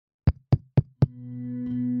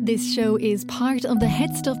This show is part of the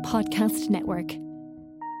Head Stuff Podcast Network.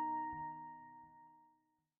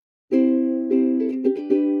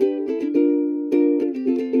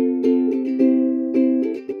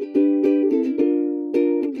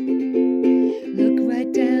 Look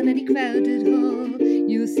right down any crowded hall,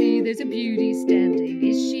 you'll see there's a beauty standing.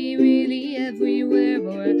 Is she really everywhere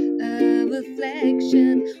or a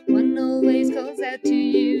reflection? One always calls out to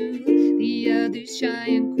you, the other's shy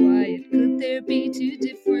and quiet. Could there be two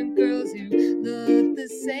different girls who look the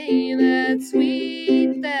same at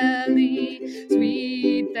Sweet Valley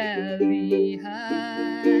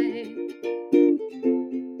High?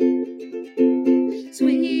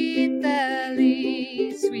 Sweet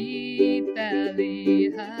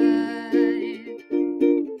Valley High.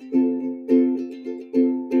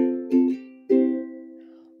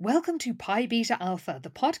 Welcome to Pi Beta Alpha, the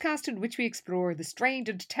podcast in which we explore the strange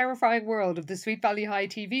and terrifying world of the Sweet Valley High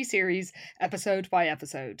TV series, episode by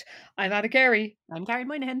episode. I'm Anna Carey. I'm Karen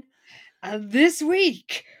Moynihan. And this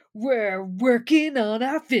week, we're working on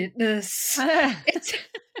our fitness. It's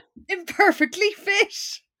Imperfectly Fit.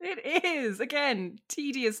 It is, again,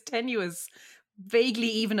 tedious, tenuous, vaguely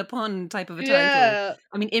even a pun type of a title. Yeah.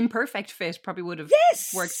 I mean, imperfect fit probably would have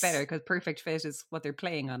Yes! worked better because perfect fit is what they're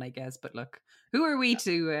playing on, I guess. But look, who are we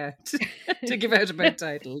to give out about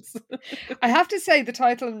titles? I have to say the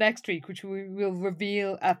title of next week, which we will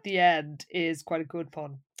reveal at the end, is quite a good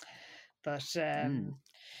pun. But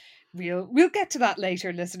we'll get to that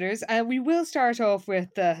later, listeners. And we will start off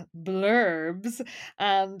with the blurbs.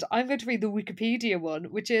 And I'm going to read the Wikipedia one,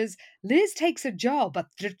 which is Liz takes a job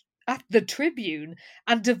at the Tribune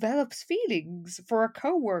and develops feelings for a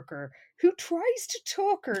co-worker who tries to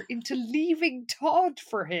talk her into leaving Todd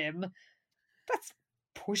for him. That's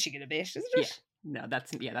pushing it a bit, isn't it? Yeah. No,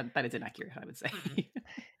 that is inaccurate, I would say.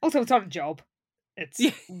 Also, it's not a job. It's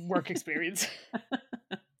work experience.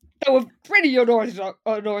 So a pretty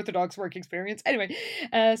unorthodox work experience. Anyway,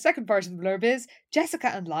 second part of the blurb is Jessica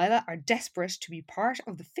and Lila are desperate to be part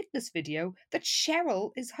of the fitness video that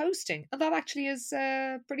Cheryl is hosting. And that actually is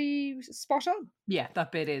pretty spot on. Yeah,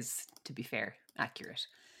 that bit is, to be fair, accurate.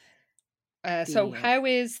 So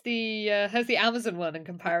how's the Amazon one in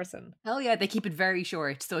comparison? Oh yeah, they keep it very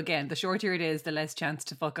short. So again, the shorter it is, the less chance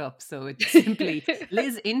to fuck up. So it's simply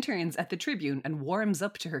Liz interns at the Tribune and warms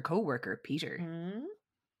up to her co-worker, Peter.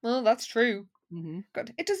 Well, that's true. Mm-hmm.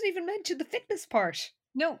 God, it doesn't even mention the fitness part.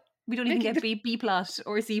 No, we don't even get B plot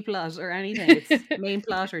or C plot or anything. It's main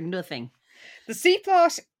plot or nothing. The C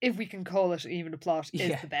plot, if we can call it even a plot,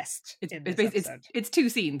 is the best in this episode. It's two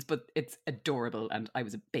scenes, but it's adorable, and I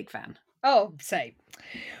was a big fan. Oh, say.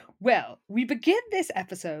 Well, we begin this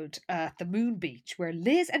episode at the Moon Beach, where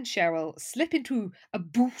Liz and Cheryl slip into a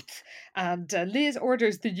booth, and Liz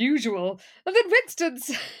orders the usual, and then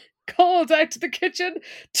Winston's called out to the kitchen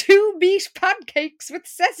 2 meat pancakes with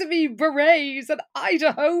sesame berets and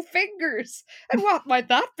Idaho fingers. And what might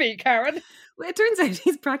that be, Karen? Well, it turns out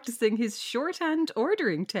he's practicing his shorthand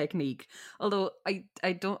ordering technique. Although I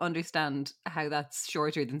don't understand how that's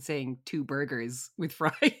shorter than saying 2 burgers with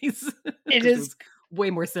fries. It is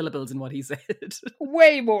way more syllables in what he said.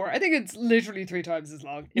 Way more. I think it's literally 3 times as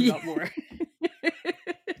long, if not more.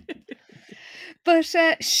 But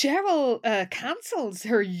Cheryl cancels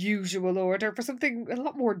her usual order for something a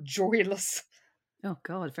lot more joyless. Oh,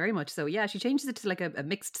 God, very much so. Yeah, she changes it to like a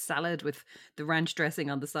mixed salad with the ranch dressing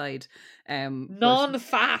on the side.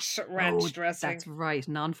 Non-fat ranch dressing. That's right,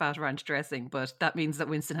 non-fat ranch dressing. But that means that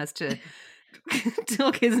Winston has to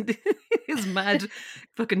talk his mad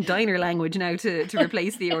fucking diner language now to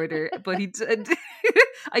replace the order. But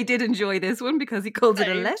I did enjoy this one because he calls it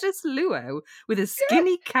a lettuce luau with a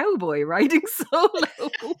skinny cowboy riding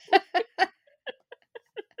solo.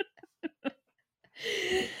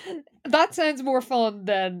 That sounds more fun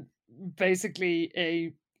than basically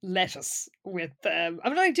a lettuce with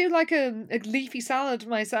I do like a leafy salad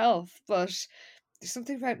myself, but there's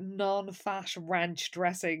something about non-fat ranch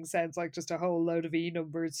dressing sounds like just a whole load of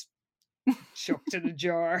numbers chucked in a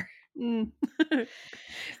jar.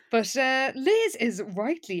 But Liz is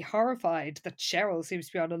rightly horrified that Cheryl seems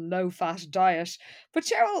to be on a low-fat diet, but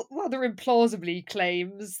Cheryl rather implausibly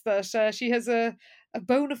claims that she has a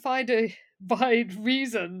bona fide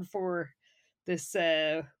reason for this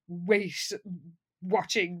weight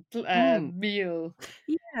watching meal.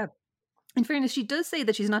 Yeah. In fairness, she does say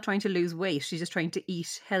that she's not trying to lose weight, she's just trying to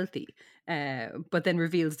eat healthy. But then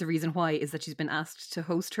reveals the reason why is that she's been asked to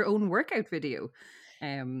host her own workout video.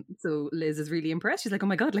 So Liz is really impressed. She's like, oh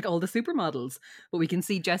my God, like all the supermodels. But we can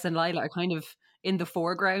see Jess and Lila are kind of in the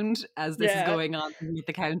foreground as this is going on at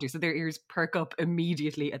the counter. So their ears perk up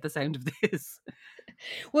immediately at the sound of this.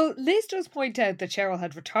 Well, Liz does point out that Cheryl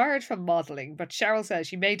had retired from modelling, but Cheryl says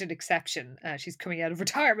she made an exception. She's coming out of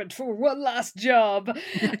retirement for one last job.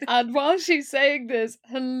 And while she's saying this,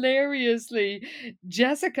 hilariously,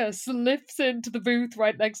 Jessica slips into the booth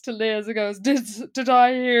right next to Liz and goes, Did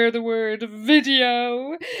I hear the word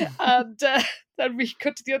video? And then we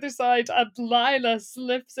cut to the other side and Lila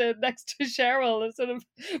slips in next to Cheryl and sort of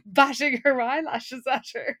bashing her eyelashes at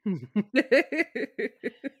her.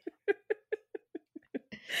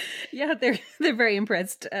 Yeah, they're very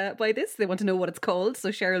impressed by this. They want to know what it's called. So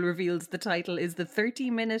Cheryl reveals the title is the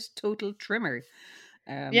 30-minute total trimmer.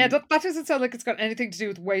 Yeah, that doesn't sound like it's got anything to do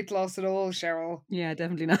with weight loss at all, Cheryl. Yeah,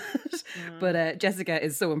 definitely not. But Jessica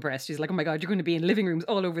is so impressed. She's like, "Oh my god, you're going to be in living rooms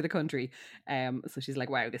all over the country." So she's like,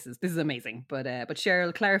 "Wow, this is amazing." But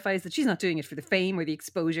Cheryl clarifies that she's not doing it for the fame or the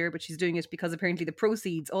exposure, but she's doing it because apparently the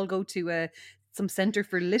proceeds all go to some centre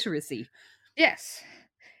for literacy. Yes.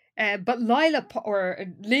 But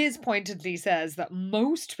Liz pointedly says that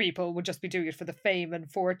most people would just be doing it for the fame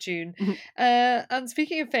and fortune. And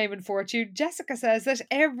speaking of fame and fortune, Jessica says that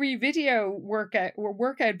every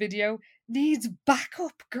workout video needs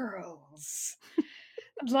backup girls.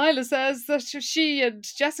 And Lila says that she and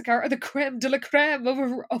Jessica are the creme de la creme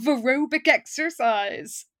of aerobic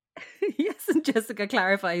exercise. Yes, and Jessica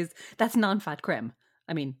clarifies that's non-fat creme.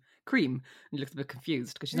 I mean, cream. And looks a bit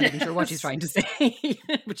confused because she's not even sure what she's trying to say.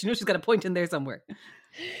 But she's got a point in there somewhere.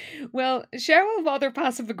 Well, Cheryl rather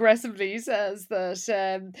passive-aggressively says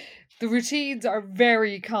that the routines are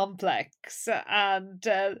very complex. And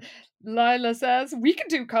Lila says, we can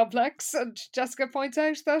do complex. And Jessica points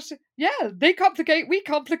out that, we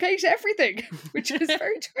complicate everything. Which is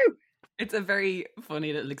very true. It's a very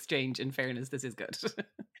funny little exchange. In fairness, this is good.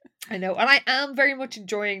 I know, and I am very much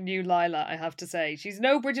enjoying new Lila, I have to say. She's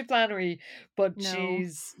no Bridget Flannery, but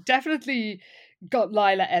she's definitely got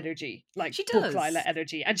Lila energy. Like, she does. Lila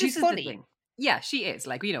energy. And she's funny. Yeah, she is.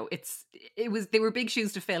 Like, they were big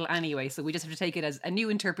shoes to fill anyway, so we just have to take it as a new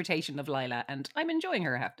interpretation of Lila, and I'm enjoying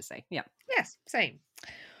her, I have to say. Yeah. Yes, same.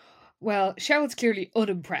 Well, Cheryl's clearly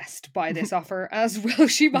unimpressed by this offer, as well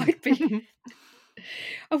she might be.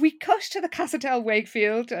 And we cut to the Casatel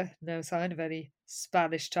Wakefield. No sign of any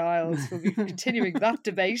Spanish tiles. We'll be continuing that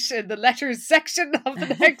debate in the letters section of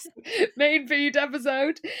the next main feed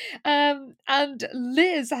episode. And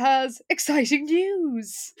Liz has exciting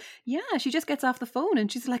news. Yeah, she just gets off the phone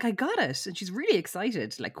and she's like, I got it. And she's really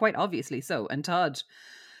excited, like quite obviously so. And Todd,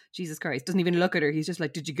 Jesus Christ, doesn't even look at her. He's just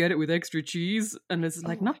like, did you get it with extra cheese? And Liz is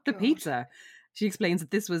like, not the pizza. She explains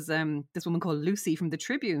that this was this woman called Lucy from the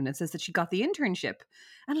Tribune and says that she got the internship.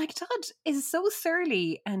 And like Todd is so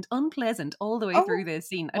surly and unpleasant all the way through this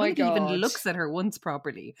scene. I don't think he even looks at her once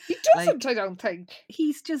properly. He doesn't, I don't think.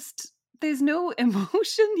 He's just, there's no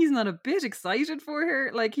emotion. He's not a bit excited for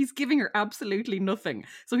her. Like he's giving her absolutely nothing.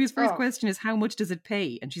 So his first question is, how much does it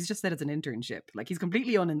pay? And she's just said it's an internship. Like he's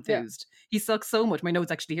completely unenthused. He sucks so much. My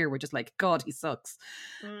notes actually here were just like, God, he sucks.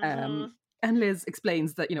 And Liz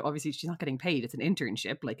explains that, obviously she's not getting paid. It's an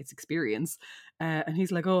internship, like it's experience. And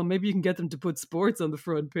he's like, oh, maybe you can get them to put sports on the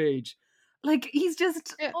front page. Like, he's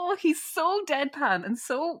just, he's so deadpan and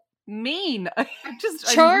so mean. I'm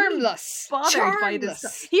charmless. Really bothered by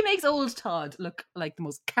this. He makes old Todd look like the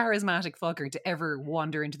most charismatic fucker to ever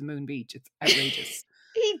wander into the Moon Beach. It's outrageous.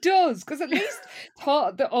 He does, because at least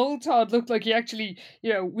the old Todd looked like he actually,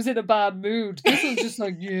 was in a bad mood. This was just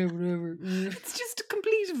like, whatever. It's just a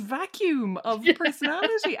complete vacuum of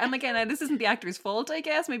personality. And again, this isn't the actor's fault, I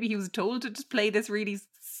guess. Maybe he was told to just play this really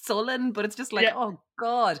sullen, but it's just like, oh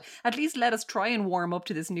God, at least let us try and warm up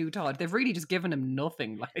to this new Todd. They've really just given him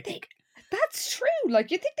nothing. Like that's true. Like,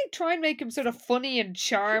 you think they'd try and make him sort of funny and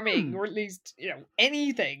charming, or at least,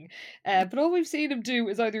 anything. But all we've seen him do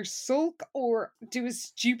is either sulk or do his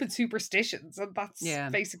stupid superstitions. And that's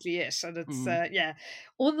basically it. And it's,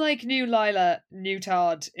 unlike new Lila, new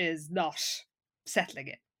Todd is not settling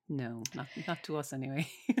it. No, not to us anyway.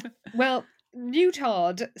 Well, new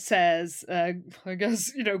Todd says, I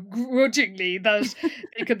guess, grudgingly, that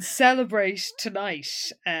they can celebrate tonight,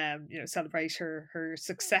 celebrate her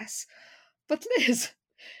success. But Liz,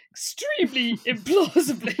 extremely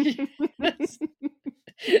implausibly,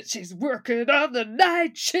 she's working on the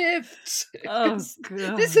night shift. Oh,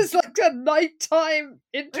 God. This is like a nighttime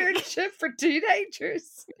internship for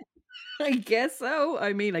teenagers. I guess so.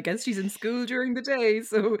 I mean, I guess she's in school during the day,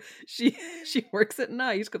 so she works at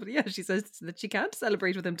night. But yeah, she says that she can't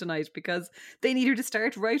celebrate with him tonight because they need her to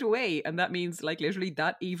start right away. And that means like literally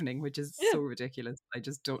that evening, which is so ridiculous. I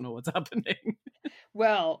just don't know what's happening.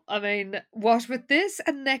 Well, I mean, what with this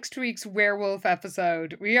and next week's werewolf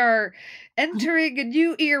episode, we are entering a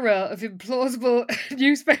new era of implausible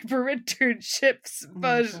newspaper internships. Oh my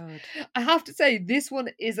But God. I have to say, this one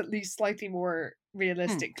is at least slightly more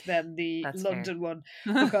realistic than the That's London fair. one,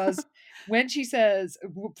 because when she says,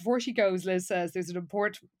 before she goes, Liz says there's an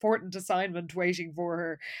important assignment waiting for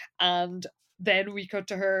her, and then we cut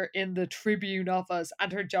to her in the Tribune office,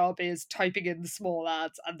 and her job is typing in the small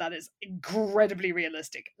ads, and that is incredibly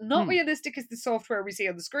realistic. Not realistic as the software we see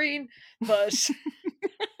on the screen, but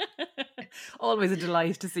Always a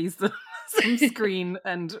delight to see some screen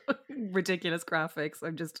and ridiculous graphics.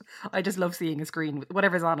 I just love seeing a screen with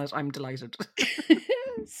whatever's on it. I'm delighted.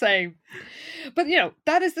 same. But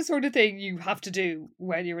that is the sort of thing you have to do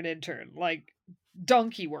when you're an intern, like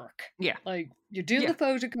donkey work. Yeah. Like you're doing the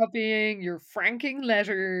photocopying, you're franking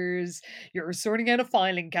letters, you're sorting out a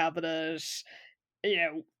filing cabinet.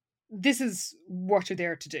 This is what you're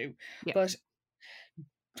there to do. Yeah. But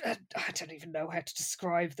I don't even know how to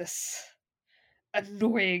describe this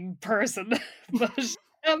annoying person. But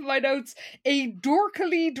I have my notes, a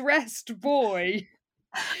dorkily dressed boy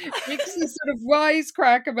makes this sort of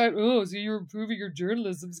wisecrack about, oh, so you're improving your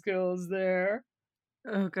journalism skills there.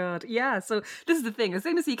 Oh God. Yeah. So this is the thing. As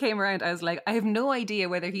soon as he came around, I was like, I have no idea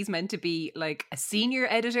whether he's meant to be like a senior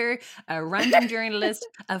editor, a random journalist,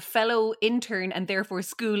 a fellow intern, and therefore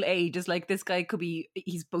school age. Is like this guy could be,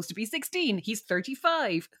 he's supposed to be 16. He's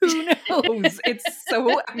 35. Who knows? It's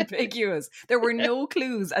so ambiguous. There were no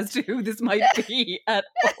clues as to who this might be at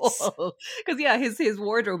all. Because yeah, his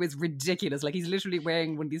wardrobe is ridiculous. Like he's literally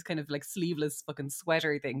wearing one of these kind of like sleeveless fucking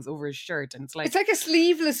sweater things over his shirt. And it's like a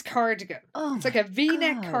sleeveless cardigan. Oh, it's like a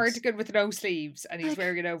V-neck God. cardigan with no sleeves, and he's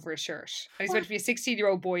wearing it over his shirt. And he's meant to be a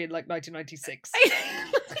 16-year-old boy in like 1996.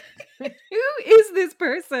 Who is this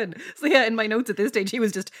person? So yeah, in my notes at this stage, he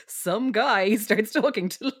was just some guy who starts talking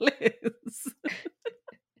to Liz.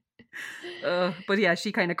 But yeah,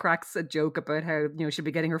 she kind of cracks a joke about how she'll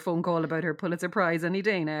be getting her phone call about her Pulitzer Prize any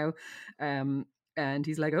day now. And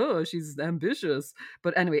he's like, oh, she's ambitious.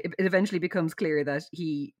 But anyway, it eventually becomes clear that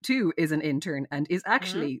he too is an intern and is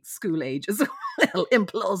actually school age as well,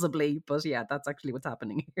 implausibly. But yeah, that's actually what's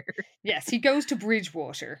happening here. Yes, he goes to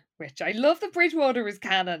Bridgewater, which I love that Bridgewater is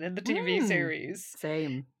canon in the TV series.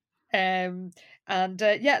 Same.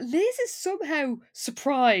 Yeah, Liz is somehow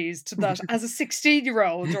surprised that as a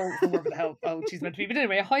 16-year-old, or whoever the hell she's meant to be, but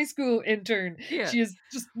anyway, a high school intern, she is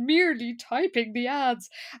just merely typing the ads.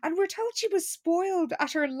 And we're told she was spoiled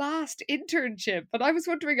at her last internship. And I was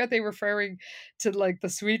wondering, are they referring to like the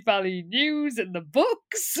Sweet Valley News in the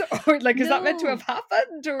books? Or like, is that meant to have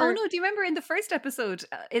happened? Or... Oh no, do you remember in the first episode,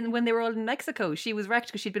 when they were all in Mexico, she was wrecked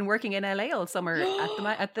because she'd been working in LA all summer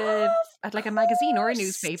at like a magazine or a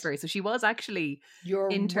newspaper. So she was actually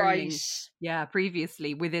interning,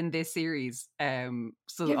 previously within this series.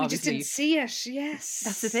 So we obviously just didn't see it. Yes,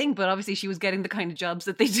 that's the thing. But obviously, she was getting the kind of jobs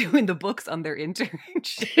that they do in the books on their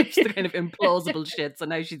internships, the kind of implausible shit. So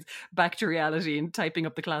now she's back to reality and typing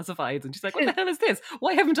up the classifieds, and she's like, "What the hell is this?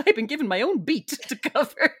 Why haven't I been given my own beat to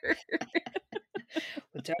cover?"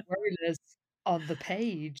 Well, don't worry, Liz. On the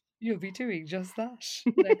page, you'll be doing just that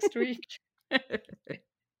next week.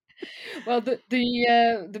 Well,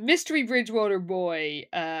 the mystery Bridgewater boy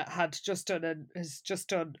has just done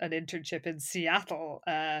an internship in Seattle,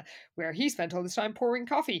 where he spent all this time pouring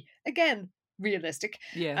coffee. Again, realistic.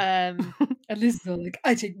 Yeah. And Liz is all like,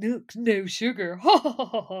 I take milk, no sugar.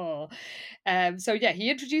 So yeah,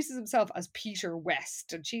 he introduces himself as Peter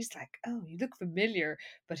West, and she's like, oh, you look familiar.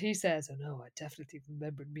 But he says, oh no, I definitely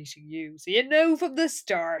remembered meeting you. So from the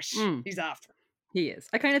start, he's after. He is.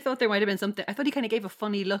 I kind of thought there might have been something. I thought he kind of gave a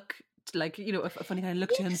funny look, like, a funny kind of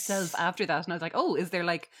look to himself after that. And I was like, oh, is there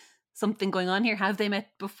like something going on here? Have they met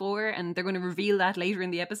before? And they're going to reveal that later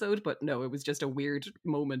in the episode. But no, it was just a weird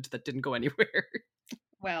moment that didn't go anywhere.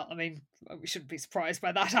 Well, I mean, we shouldn't be surprised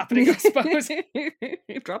by that happening, I suppose.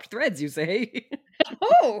 You've dropped threads, you say?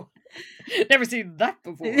 Oh, never seen that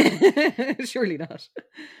before. Surely not.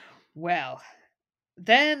 Well,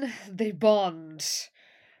 then they bond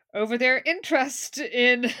over their interest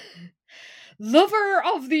in lover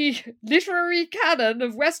of the literary canon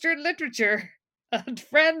of Western literature and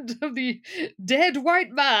friend of the dead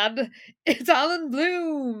white man, it's Alan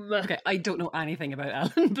Bloom. Okay, I don't know anything about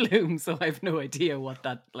Alan Bloom, so I have no idea what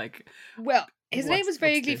that, like... Well, his name was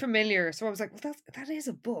vaguely familiar, so I was like, well, that is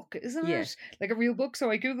a book, isn't it? Like a real book. So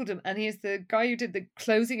I googled him, and he is the guy who did The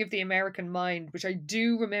Closing of the American Mind, which I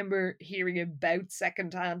do remember hearing about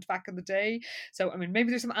secondhand back in the day. So, I mean,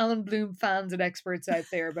 maybe there's some Alan Bloom fans and experts out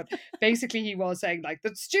there, but basically he was saying, like,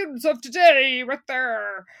 the students of today with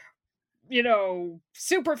their,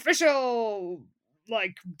 superficial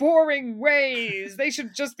like boring ways. They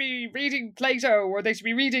should just be reading Plato, or they should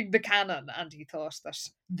be reading the canon. And he thought that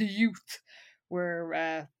the youth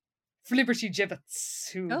were flibberty gibbets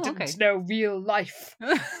who didn't know real life.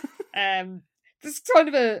 This is kind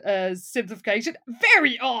of a simplification.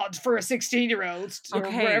 Very odd for a 16-year-old or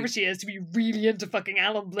wherever she is to be really into fucking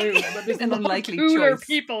Alan Bloom. And there's An a lot unlikely cooler choice.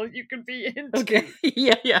 people you can be into. Okay,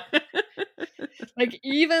 yeah. Like,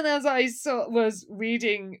 even as I was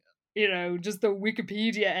reading, you know, just the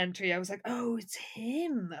Wikipedia entry, I was like, oh, it's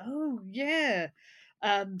him. Oh, yeah.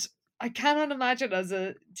 And I cannot imagine as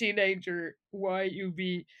a teenager why you'd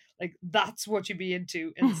be like, that's what you'd be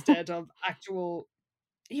into instead of actual,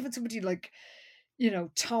 even somebody like, you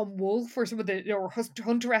know, Tom Wolfe or somebody, or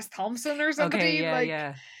Hunter S. Thompson or somebody. Okay, yeah, like,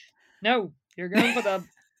 yeah. No, you're going for the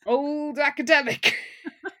old academic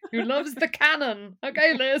who loves the canon.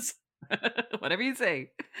 Okay, Liz. Whatever you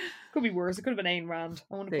say. Could be worse. It could have been Ayn Rand.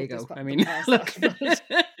 I want to There you put go. this I mean, look,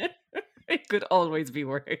 that. it could always be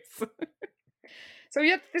worse. So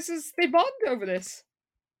yeah, they bond over this.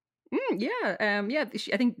 Yeah.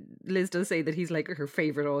 I think Liz does say that he's like her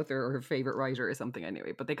favorite author or her favorite writer or something.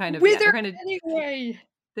 Anyway, but they kind of Wither they're kind of anyway.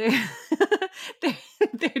 they're,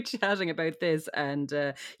 they're chatting about this, and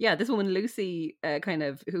this woman Lucy, kind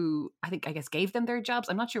of, who I guess gave them their jobs.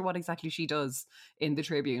 I'm not sure what exactly she does in the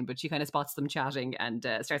Tribune, but she kind of spots them chatting and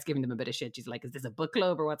starts giving them a bit of shit. She's like, "Is this a book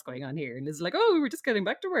club or what's going on here?" And Liz is like, "Oh, we were just getting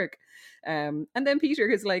back to work." And then Peter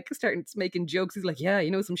is like starting making jokes. He's like, "Yeah,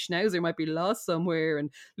 you know, some schnauzer might be lost somewhere," and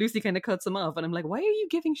Lucy kind of cuts him off. And I'm like, "Why are you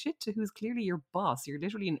giving shit to who's clearly your boss? You're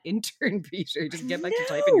literally an intern, Peter. Just get back to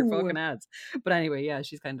typing your fucking ads." But anyway, yeah,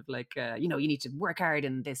 she's kind of like, you know, you need to work hard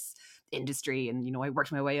in this industry, and you know, I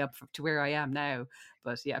worked my way up to where I am now.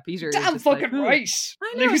 But yeah, Peter is damn just fucking like, right.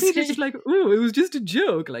 I know. Peter's just like, oh, it was just a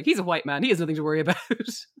joke. Like, he's a white man, he has nothing to worry about.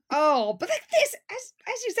 Oh, but like this,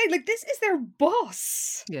 as you say, like this is their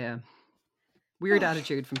boss. Yeah, weird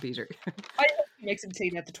attitude from Peter. I hope he makes him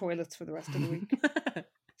clean out the toilets for the rest of the week.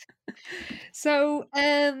 So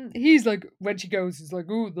he's like, when she goes, he's like,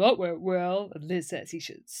 "Oh, that went well." And Liz says he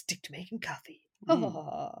should stick to making coffee.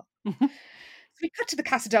 So we cut to the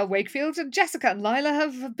Casa del Wakefield, and Jessica and Lila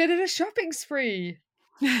have a bit of a shopping spree.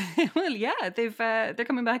 Well, yeah, they're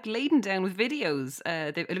coming back laden down with videos.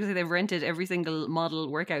 It looks like they've rented every single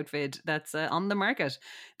model work outfit that's on the market.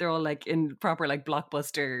 They're all like in proper like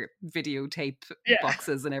blockbuster videotape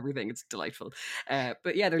boxes and everything. It's delightful.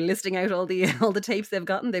 But yeah, they're listing out all the tapes they've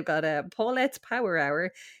gotten. They've got Paulette's Power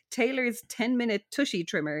Hour, Taylor's 10-minute tushy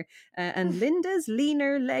trimmer, and Linda's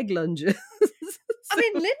leaner leg lunges. I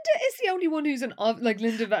mean, Linda is the only one who's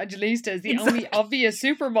Linda Evangelista is the only obvious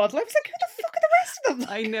supermodel. I was like, who the fuck are the rest of them?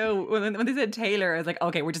 I know. When they said Taylor, I was like,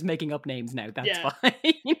 okay, we're just making up names now. That's fine.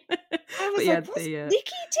 I was like,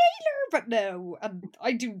 Nikki Taylor? But no.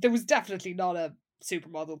 There was definitely not a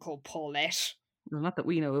supermodel called Paulette. Well, not that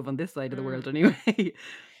we know of on this side of the world anyway.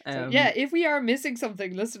 So, yeah, if we are missing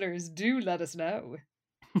something, listeners, do let us know.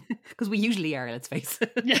 Because we usually are, let's face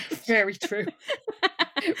it. Yeah, very true.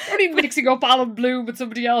 Only mixing up Alan Bloom with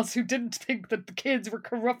somebody else who didn't think that the kids were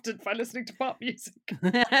corrupted by listening to pop music.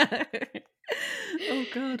 Oh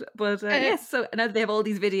god. But yes, so now that they have all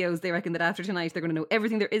these videos, they reckon that after tonight they're going to know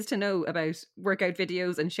everything there is to know about workout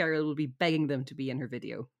videos, and Cheryl will be begging them to be in her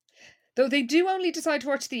video. Though they do only decide to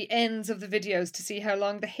watch the ends of the videos to see how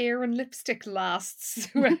long the hair and lipstick lasts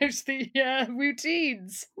throughout the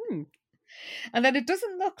routines. And then it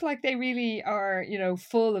doesn't look like they really are, you know,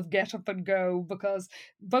 full of get up and go, because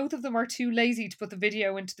both of them are too lazy to put the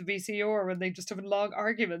video into the VCR, and they just have a long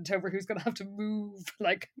argument over who's going to have to move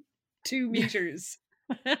like 2 meters.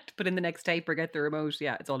 Put in the next tape or get the remote.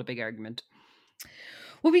 Yeah, it's all a big argument.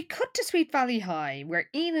 Well, we cut to Sweet Valley High, where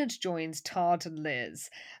Enid joins Todd and Liz.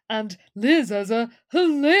 And Liz has a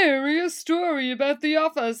hilarious story about the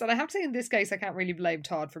office. And I have to say, in this case, I can't really blame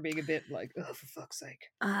Todd for being a bit like, oh, for fuck's sake.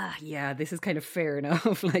 Yeah, this is kind of fair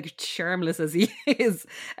enough. Like, charmless as he is.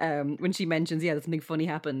 When she mentions, that something funny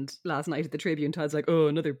happened last night at the Tribune, Todd's like, oh,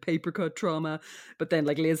 another paper cut trauma. But then,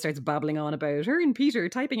 like, Liz starts babbling on about her and Peter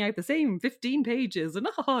typing out the same 15 pages. And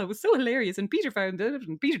it was so hilarious. And Peter found it.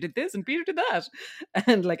 And Peter did this. And Peter did that.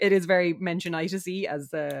 And, like, it is very mentionitis-y as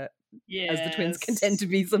the twins can tend to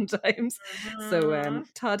be sometimes. So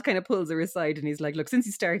Todd kind of pulls her aside and he's like, look, since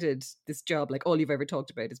you started this job, like, all you've ever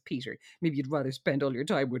talked about is Peter. Maybe you'd rather spend all your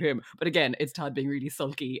time with him. But again, it's Todd being really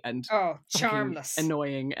sulky and charmless,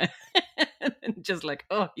 annoying. And just like,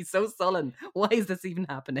 oh, he's so sullen. Why is this even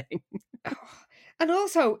happening? And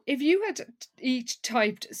also, if you had each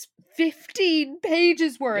typed 15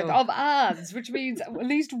 pages worth of ads, which means at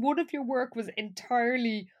least one of your work was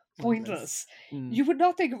entirely pointless, you would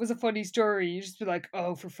not think it was a funny story. You'd just be like,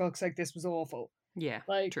 oh, for fuck's sake, this was awful. Yeah,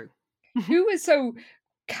 Like, true. who is so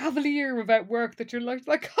cavalier about work that you're like,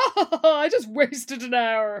 ha, ha, ha, I just wasted an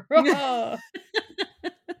hour.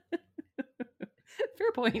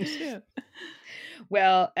 Fair point. Yeah.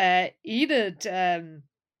 Well, Enid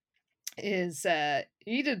is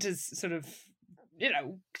sort of,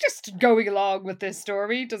 just going along with this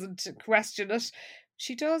story, doesn't question it.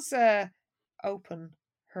 She does open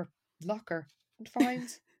her locker and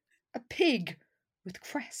finds a pig with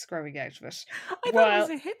cress growing out of it. I thought it was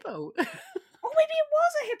While a hippo. Oh, maybe it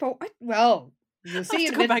was a hippo. Well, you'll see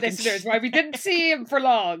in a minute, listeners, why we didn't see him for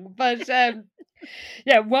long. But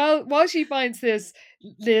yeah, while she finds this,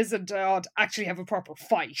 Liz and Todd actually have a proper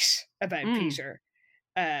fight about Peter.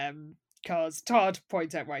 Because Todd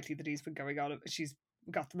points out rightly that he's been going on. She's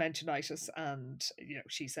got the mentionitis, and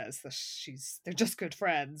she says that they're just good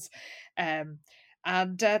friends. And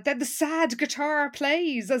then the sad guitar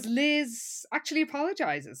plays as Liz actually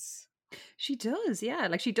apologizes. She does, yeah.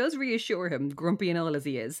 Like, she does reassure him, grumpy and all as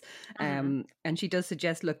he is. And she does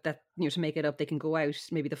suggest, look, that, to make it up, they can go out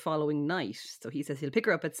maybe the following night. So he says he'll pick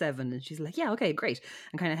her up at 7. And she's like, yeah, okay, great.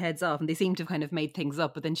 And kind of heads off. And they seem to have kind of made things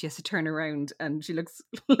up. But then she has to turn around and she looks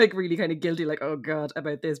like really kind of guilty, like, oh God,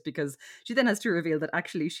 about this. Because she then has to reveal that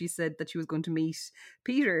actually she said that she was going to meet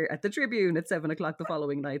Peter at the Tribune at 7 o'clock the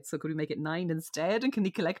following night. So could we make it 9 instead? And can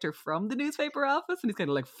he collect her from the newspaper office? And he's kind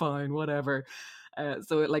of like, fine, whatever.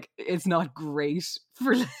 So it's not great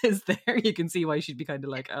for Liz there. You can see why she'd be kind of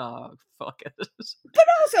like, oh, fuck it. But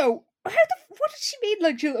also, what did she mean?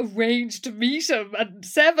 Like, she'll arrange to meet him at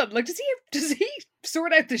 7? Like, does he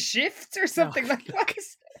sort out the shifts or something? Like, what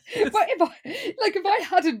is? If I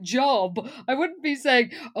had a job, I wouldn't be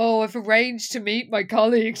saying, "Oh, I've arranged to meet my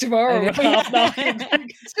colleague tomorrow at 9:30."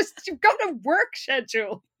 Like, it's just, you've got a work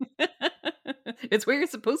schedule. It's where you're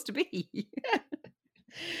supposed to be.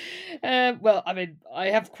 Well, I mean, I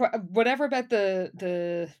have whatever about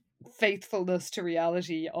the faithfulness to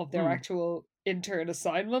reality of their actual intern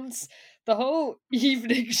assignments. The whole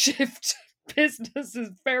evening shift business is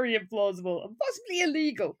very implausible and possibly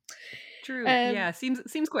illegal. True. Yeah,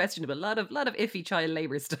 seems questionable. A lot of iffy child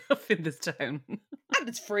labor stuff in this town, and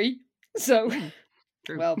it's free. So,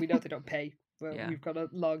 true. Well, we know they don't pay. Well, Yeah. We've got a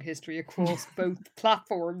long history across both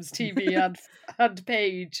platforms, TV and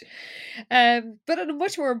page. But on a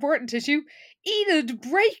much more important issue, Enid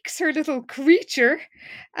breaks her little creature.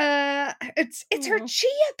 It's her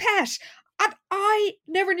chia pet. And I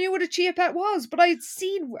never knew what a chia pet was, but I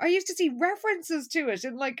used to see references to it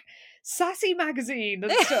in like Sassy magazine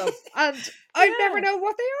and stuff. And I never know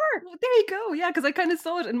what they are. Well, there you go. Yeah, because I kind of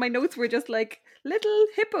saw it and my notes were just like, little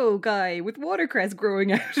hippo guy with watercress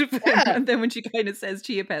growing out of him. Yeah. And then when she kind of says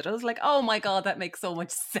chia pet, I was like, oh my God, that makes so much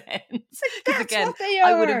sense. That's again, what they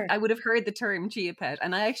are. I would have heard the term chia pet,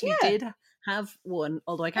 and I actually did have one,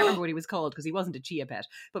 although I can't remember what he was called because he wasn't a chia pet.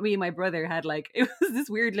 But me and my brother had it was this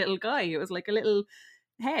weird little guy. It was like a little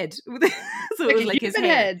head. So it was like his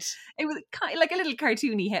head. It was kind of like a little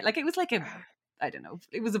cartoony head. Like it was like I don't know.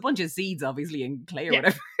 It was a bunch of seeds, obviously, in clay or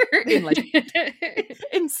whatever,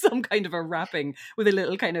 in some kind of a wrapping with a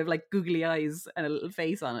little kind of like googly eyes and a little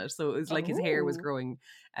face on it. So it was like his hair was growing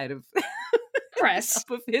out of crest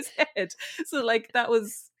of his head. So that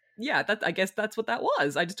was. Yeah, I guess that's what that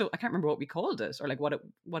was. I can't remember what we called it or what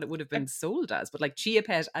it would have been sold as. But chia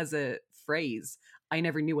pet as a phrase, I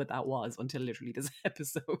never knew what that was until literally this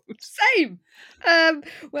episode. Same.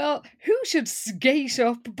 Well, who should skate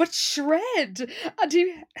up but Shred? And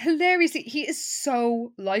he is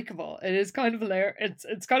so likable. It is kind of hilarious.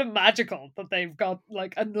 It's kind of magical that they've got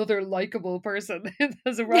another likable person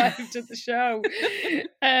has arrived at the show.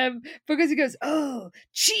 Because he goes, "Oh,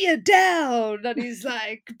 chia down," and he's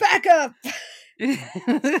like, "Back up,"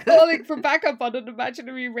 calling for backup on an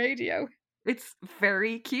imaginary radio. It's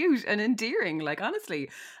very cute and endearing. Honestly,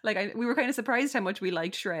 we were kind of surprised how much we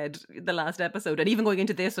liked Shred the last episode, and even going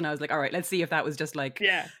into this one, I was like, all right, let's see if that was just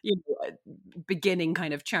beginning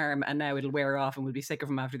kind of charm, and now it'll wear off and we'll be sick of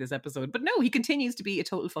him after this episode. But no, he continues to be a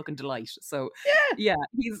total fucking delight. So yeah,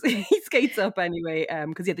 he skates up anyway.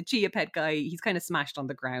 Because the chia pet guy, he's kind of smashed on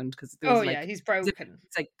the ground because he's broken.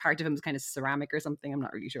 It's like part of him is kind of ceramic or something. I'm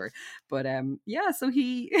not really sure, but so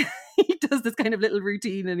he he does this kind of little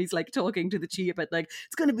routine, and he's talking to the chia pet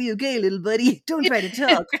it's gonna be okay, little buddy, don't try to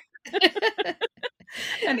talk.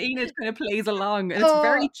 And Enid kind of plays along, and it's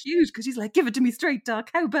very cute because she's like, give it to me straight, Doc,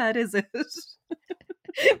 how bad is it?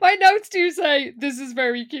 My notes do say this is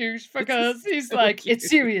very cute because he's so cute. It's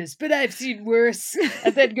serious, but I've seen worse.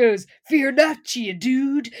 And then goes, fear not, chia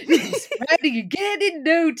dude, he's riding again in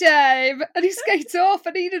no time. And he skates off,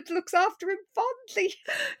 and Enid looks after him fondly.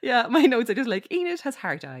 Yeah, my notes are just Enid has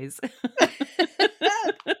heart eyes.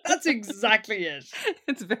 That's That's exactly it.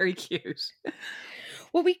 It's very cute.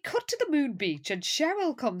 Well, we cut to the moon beach and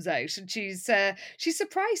Cheryl comes out and she's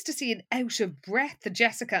surprised to see an out of breath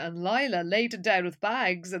Jessica and Lila laden down with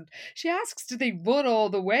bags, and she asks do they run all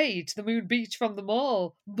the way to the moon beach from the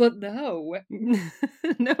mall, but no.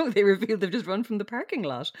 No, they revealed they've just run from the parking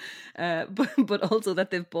lot, but also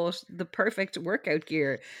that they've bought the perfect workout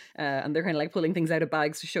gear, and they're kind of like pulling things out of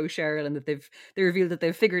bags to show Cheryl, and that they revealed that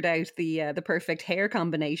they've figured out the perfect hair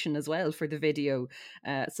combination as well for the video.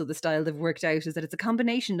 So the style they've worked out is that it's a combination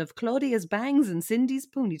of Claudia's bangs and Cindy's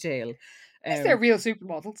ponytail. They're real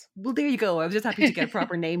supermodels. Well, there you go. I was just happy to get a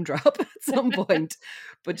proper name drop at some point.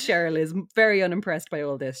 But Cheryl is very unimpressed by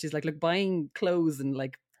all this. She's like, look, buying clothes and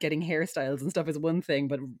like getting hairstyles and stuff is one thing,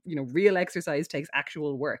 but real exercise takes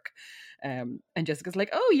actual work. And Jessica's like,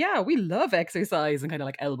 oh yeah, we love exercise, and kind of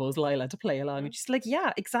like elbows Lila to play along. And she's like,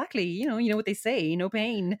 yeah, exactly. You know what they say, no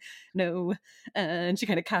pain, no. And she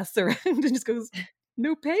kind of casts around and just goes,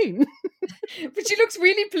 no pain. But she looks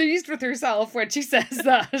really pleased with herself when she says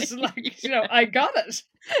that. Like, I got it,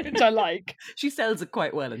 which I like. She sells it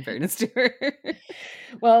quite well, in fairness to her.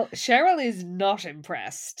 Well, Cheryl is not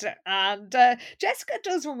impressed. And Jessica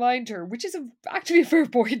does remind her, which is actually a fair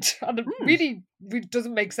point. And it really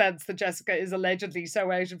doesn't make sense that Jessica is allegedly so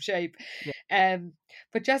out of shape. Yeah.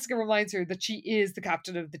 But Jessica reminds her that she is the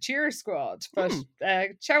captain of the cheer squad. But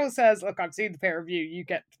Cheryl says, look, I've seen the pair of you. You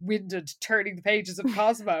get winded turning the pages of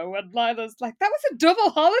Cosmo. And Lila's like, that was a double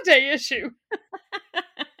holiday issue.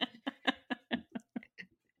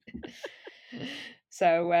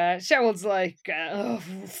 So Cheryl's like, oh,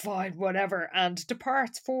 fine, whatever. And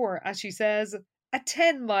departs for, as she says, a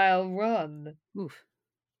 10-mile run. Oof.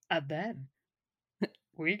 And then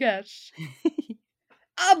we get...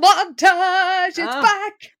 a montage! It's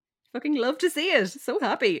back! Fucking love to see it. So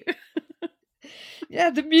happy.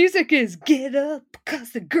 Yeah, the music is get up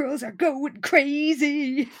because the girls are going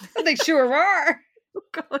crazy. And they sure are. Oh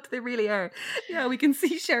God, they really are. Yeah, we can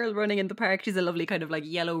see Cheryl running in the park. She's a lovely kind of like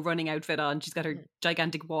yellow running outfit on. She's got her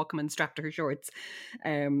gigantic Walkman strapped to her shorts.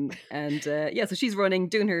 So she's running,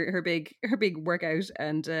 doing her big workout.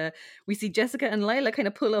 And we see Jessica and Lila kind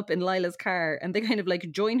of pull up in Lila's car, and they kind of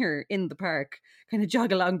like join her in the park, kind of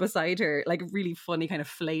jog along beside her, like really funny kind of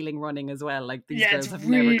flailing running as well. Like these girls have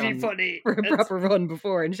really never gone funny. for a proper run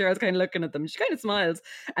before. And Cheryl's kind of looking at them. She kind of smiles,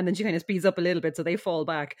 and then she kind of speeds up a little bit, so they fall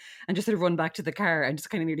back and just sort of run back to the car and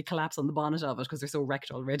just kind of nearly collapse on the bonnet of it because they're so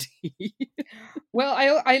wrecked already. Well,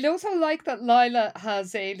 I also like that Lila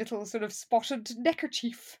has a little sort of spotted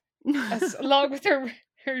neckerchief along with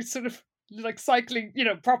her sort of like cycling,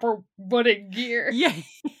 proper running gear. Yeah.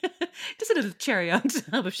 Just a little cherry on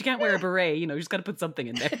top. If she can't wear a beret, she's got to put something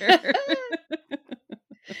in there.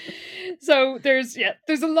 So there's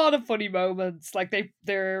a lot of funny moments. Like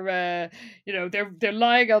they're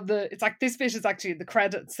lying on the. It's like this bit is actually in the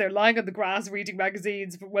credits. They're lying on the grass reading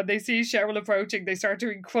magazines, but when they see Cheryl approaching, they start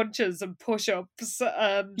doing crunches and push-ups.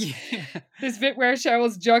 And this bit where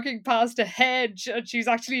Cheryl's jogging past a hedge, and she's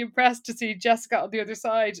actually impressed to see Jessica on the other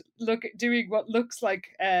side, doing what looks like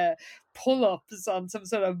pull-ups on some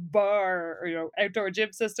sort of bar or outdoor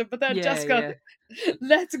gym system. But then Jessica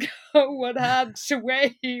lets go one hand to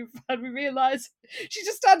wave, and we realise she's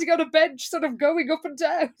just standing on a bench sort of going up and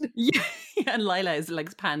down. Yeah, and Lila is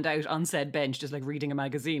like panned out on said bench just like reading a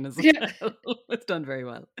magazine as well. It's done very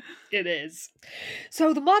well. It is.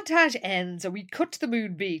 So the montage ends and we cut to the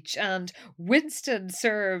moon beach, and Winston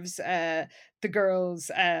serves the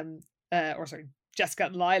girls Jessica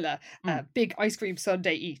and Lila a big ice cream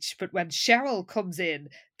sundae each. But when Cheryl comes in,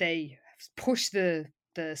 they push the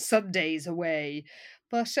sundaes away.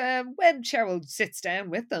 But when Cheryl sits down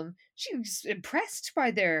with them, she's impressed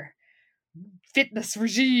by their fitness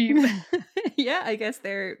regime. Yeah, I guess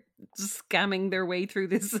they're scamming their way through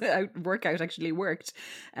this workout actually worked,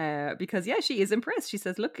 because she is impressed. She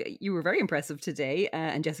says, look, you were very impressive today.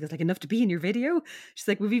 And Jessica's like, enough to be in your video? She's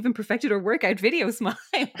like, we've even perfected our workout video smile.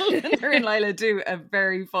 And her and Lila do a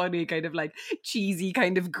very funny kind of like cheesy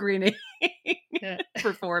kind of grinning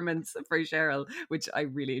performance for Cheryl, which I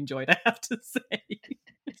really enjoyed, I have to say.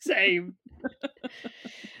 Same.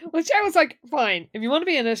 Well, Cheryl's like, fine, if you want to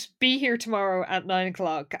be in it, be here tomorrow at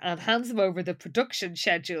 9:00, and hands them over the production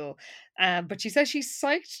schedule. But she says she's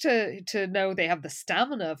psyched to know they have the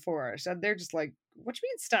stamina for it. And they're just like, what do you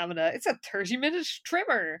mean stamina? It's a 30-minute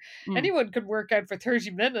trimmer. Anyone can work out for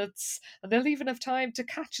 30 minutes, and they'll even have time to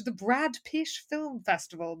catch the Brad Pitt Film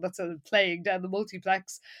Festival that's playing down the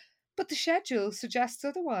multiplex. But the schedule suggests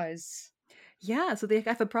otherwise. Yeah, so they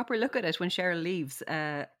have a proper look at it when Cheryl leaves.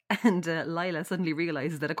 And Lila suddenly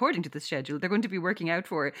realizes that according to the schedule, they're going to be working out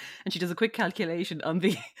for it. And she does a quick calculation on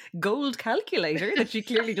the gold calculator that she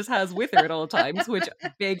clearly just has with her at all times, which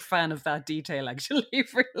big fan of that detail, actually,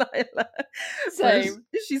 for Lila. Same.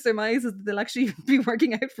 But she surmises that they'll actually be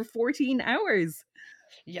working out for 14 hours.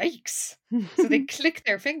 Yikes. So they click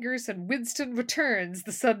their fingers and Winston returns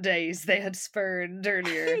the Sundays they had spurned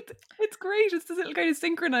earlier. It's great. It's this little kind of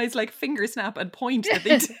synchronized like finger snap and point that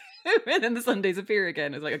they do. And then the Sundays appear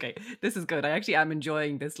again. It's like, okay, this is good. I actually am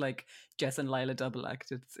enjoying this like Jess and Lila double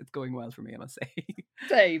act. It's going well for me, I must say.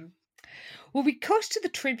 Same. Well, we cut to the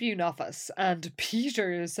Tribune office and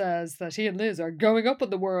Peter says that he and Liz are going up in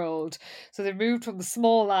the world. So they moved from the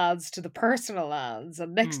small ads to the personal ads.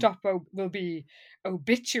 And next up will be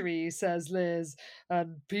obituary, says Liz.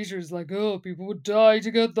 And Peter's like, oh, people would die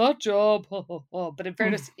to get that job. But in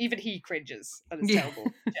fairness, even he cringes at his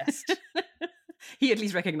terrible jest. He at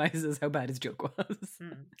least recognises how bad his joke was.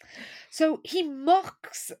 So he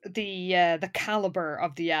mocks the caliber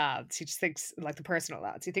of the ads. He just thinks, like the personal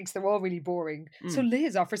ads, he thinks they're all really boring. So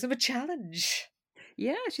Liz offers him a challenge.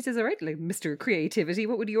 Yeah, she says, all right, like, Mr. Creativity,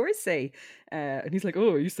 what would yours say? And he's like,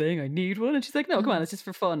 oh, are you saying I need one? And she's like, no, come on, it's just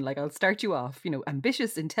for fun. Like, I'll start you off. You know,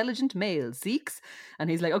 ambitious, intelligent male seeks. And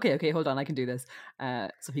he's like, okay, hold on, I can do this.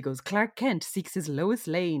 So he goes, Clark Kent seeks his Lois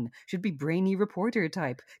Lane. Should be brainy reporter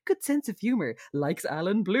type. Good sense of humour. Likes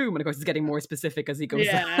Alan Bloom. And of course, he's getting more specific as he goes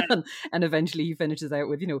on. And eventually he finishes out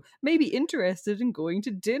with, you know, maybe interested in going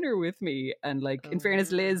to dinner with me. And like, in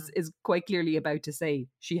fairness, Liz is quite clearly about to say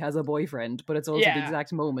she has a boyfriend, but it's also the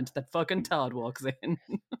exact moment that fucking Todd walks in.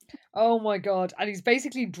 Oh my god. And he's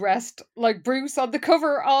basically dressed like Bruce on the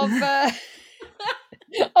cover of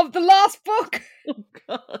of the last book. Oh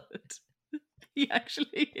god. He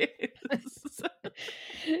actually is.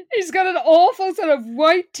 He's got an awful sort of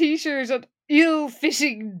white t-shirt and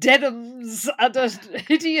ill-fitting denims and a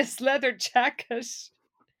hideous leather jacket.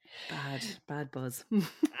 Bad buzz.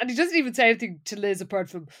 And he doesn't even say anything to Liz apart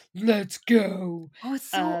from, let's go. Oh,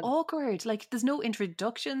 it's so awkward. Like, there's no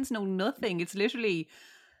introductions, no nothing. It's literally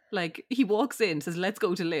like he walks in, says, let's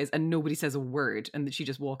go to Liz, and nobody says a word, and she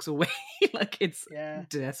just walks away. Like, it's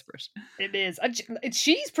desperate. It is. And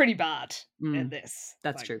she's pretty bad in this.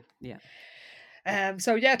 That's true, yeah.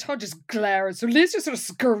 So Todd just glares. So Liz just sort of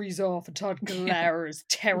scurries off and Todd glares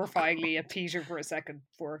terrifyingly at Peter for a second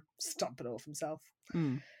before stomping off himself.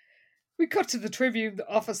 We cut to the Tribune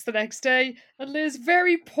office the next day, and Liz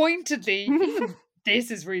very pointedly,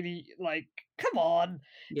 this is really like, come on.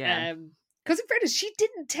 Yeah. Because in fairness, she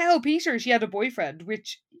didn't tell Peter she had a boyfriend,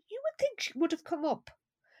 which you would think would have come up.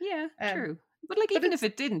 Yeah, true. But like, even if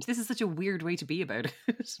it didn't, this is such a weird way to be about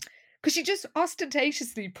it. Because she just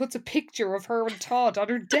ostentatiously puts a picture of her and Todd on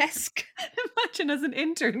her desk. Imagine as an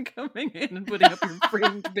intern coming in and putting up your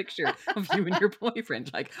framed picture of you and your boyfriend.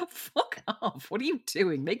 Like, fuck off. What are you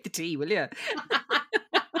doing? Make the tea, will you?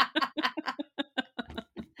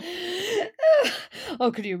 Oh,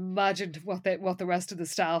 can you imagine what the rest of the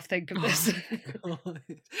staff think of this? Oh,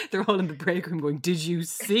 they're all in the break room going, did you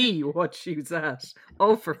see what she's at?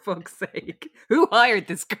 Oh, for fuck's sake. Who hired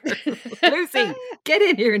this girl? Lucy, get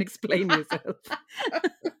in here and explain yourself.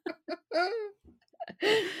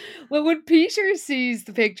 Well, when Peter sees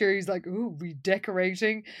the picture, he's like, ooh,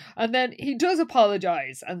 redecorating. And then he does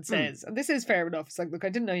apologise and says, and this is fair enough, it's like, look, I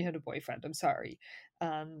didn't know you had a boyfriend, I'm sorry.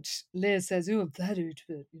 And Liz says, oh, I'm flattered,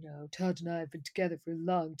 but, you know, Todd and I have been together for a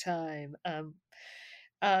long time.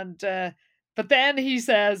 But then he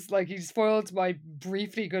says, like, he spoils my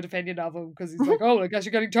briefly good opinion of him because he's like, oh, I guess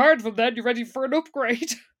you're getting tired of him then, you're ready for an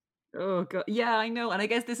upgrade. Oh god, yeah, I know, and I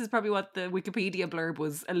guess this is probably what the Wikipedia blurb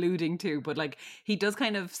was alluding to. But like, he does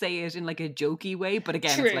kind of say it in like a jokey way. But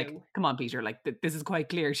again, it's like, come on, Peter, like this is quite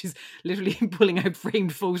clear. She's literally pulling out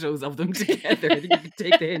framed photos of them together. I think you can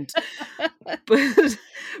take the hint.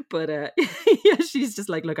 But yeah, she's just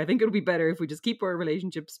like, look, I think it would be better if we just keep our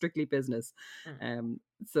relationship strictly business.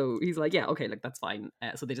 So he's like, yeah, okay, like that's fine.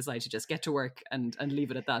 So they decide to just get to work and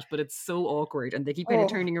leave it at that. But it's so awkward, and they keep kind of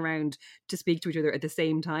turning around to speak to each other at the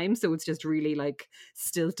same time. So it's just really like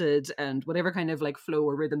stilted, and whatever kind of like flow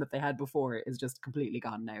or rhythm that they had before is just completely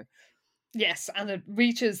gone now. Yes, and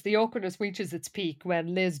the awkwardness reaches its peak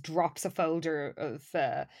when Liz drops a folder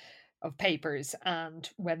of papers, and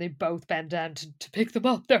when they both bend down to pick them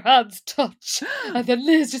up, their hands touch, and then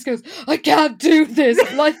Liz just goes, I can't do this,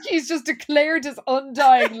 like he's just declared his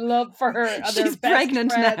undying love for her, and she's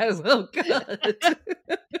pregnant now. Oh god.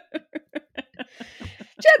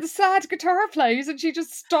 The sad guitar plays and she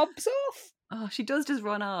just stomps off. Oh, she does just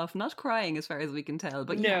run off, not crying as far as we can tell,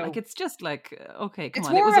 but yeah, like it's just like, okay, come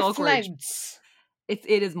on, it was awkward. Flounce. It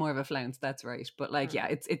is more of a flounce, that's right, but like, yeah,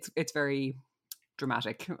 it's very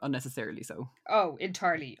dramatic, unnecessarily so. Oh,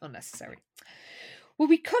 entirely unnecessary. Well,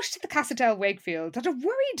 we cut to the Casa del Wakefield and a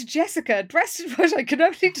worried Jessica dressed in what I can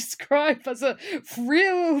only describe as a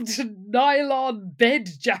frilled nylon bed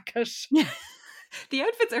jacket. The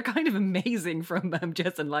outfits are kind of amazing from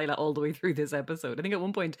Jess and Lila all the way through this episode. I think at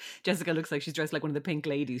one point Jessica looks like she's dressed like one of the pink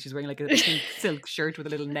ladies. She's wearing like a pink silk shirt with a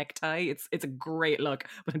little necktie. It's a great look,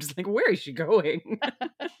 but I'm just like, where is she going?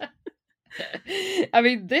 I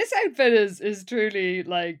mean, this outfit is truly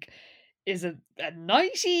like, is it a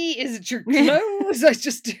nightie? Is it your clothes? I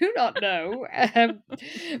just do not know.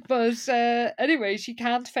 But anyway, she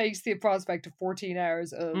can't face the prospect of 14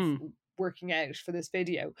 hours of working out for this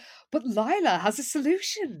video. But Lila has a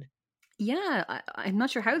solution. Yeah, I'm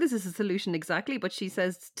not sure how this is a solution exactly, but she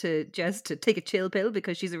says to Jess to take a chill pill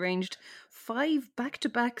because she's arranged 5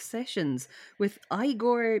 back-to-back sessions with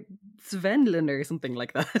Igor Svenlander or something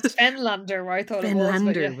like that. Svenlander, I thought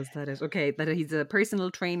Svenlander, it was. was that it? Okay, that he's a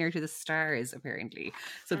personal trainer to the stars, apparently.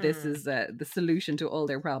 So this is the solution to all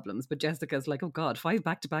their problems. But Jessica's like, oh God, 5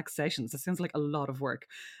 back-to-back sessions. That sounds like a lot of work.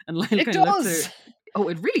 And Lila kind of looks at her. Oh,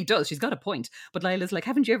 it really does. She's got a point. But Lila's like,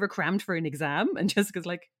 haven't you ever crammed for an exam? And Jessica's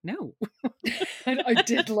like, no. I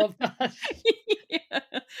did love that. Yeah.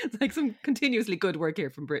 It's like some continuously good work here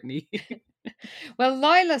from Brittany. Well,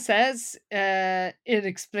 Lila says,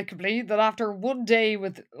 inexplicably, that after one day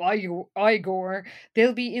with Igor,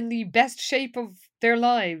 they'll be in the best shape of their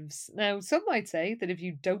lives. Now, some might say that if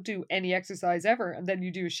you don't do any exercise ever and then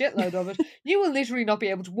you do a shitload of it, you will literally not be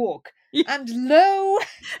able to walk. Yeah. And lo,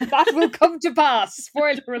 that will come to pass.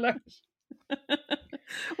 Spoiler alert.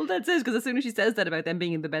 Well, that's it, because as soon as she says that about them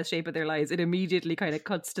being in the best shape of their lives, it immediately kind of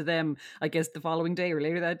cuts to them, I guess, the following day or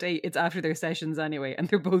later that day. It's after their sessions anyway, and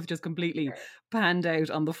they're both just completely panned out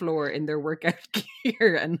on the floor in their workout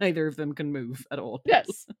gear, and neither of them can move at all.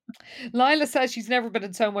 Yes. Lila says she's never been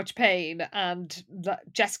in so much pain, and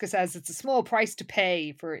Jessica says it's a small price to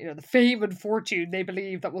pay for, you know, the fame and fortune they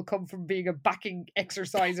believe that will come from being a backing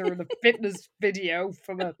exerciser in a fitness video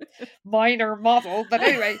from a minor model. But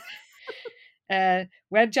anyway...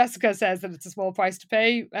 when Jessica says that it's a small price to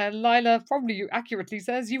pay, Lila probably accurately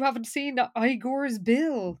says, you haven't seen Igor's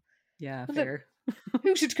bill. Yeah, fair.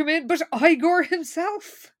 Who should come in but Igor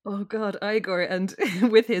himself? Oh God, Igor, and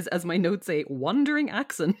with his, as my notes say, wandering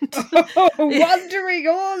accent. Wandering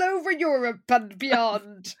all over Europe and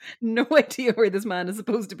beyond. No idea where this man is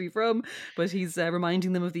supposed to be from, but he's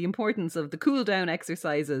reminding them of the importance of the cool down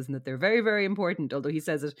exercises and that they're very, very important, although he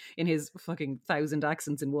says it in his fucking 1,000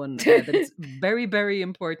 accents in one, that it's very, very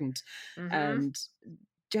important. Mm-hmm. And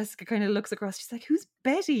Jessica kind of looks across, she's like, who's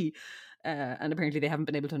Betty? And apparently they haven't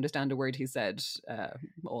been able to understand a word he said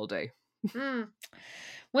all day.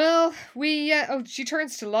 Well, she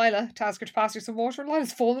turns to Lila to ask her to pass her some water, and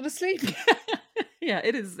Lila's fallen asleep. Yeah,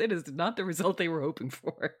 it is not the result they were hoping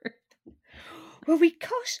for. Well, we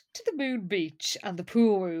cut to the moon beach and the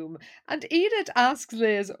pool room, and Enid asks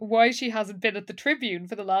Liz why she hasn't been at the Tribune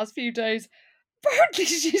for the last few days. Apparently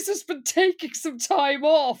she's just been taking some time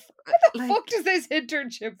off. How the fuck does this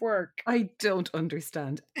internship work? I don't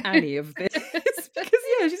understand any of this. Because,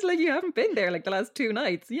 yeah, she's like, you haven't been there like the last 2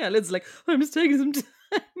 nights. Yeah, Liz is like, I'm just taking some time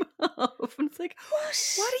off. And it's like,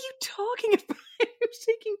 what are you talking about?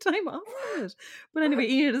 Taking time off from it. But anyway,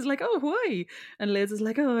 Enid is like, oh, why? And Liz is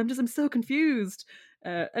like, oh, I'm so confused.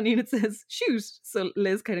 And Enid says, shoot. So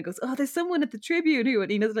Liz kind of goes, oh, there's someone at the Tribune who,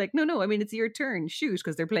 and Enid's like, no, I mean, it's your turn, shoot,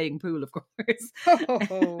 because they're playing pool, of course.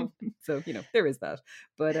 Oh. So, you know, there is that.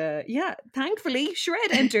 But yeah, thankfully,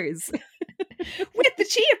 Shred enters. With the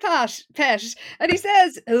chia pet. And he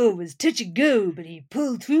says, oh, it was touch and go, but he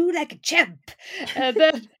pulled through like a champ. And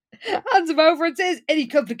then hands him over and says, any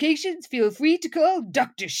complications, feel free to call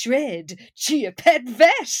Dr. Shred, chia pet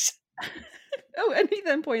vet. Oh, and he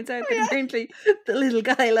then points out that apparently the little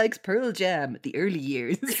guy likes Pearl Jam, the early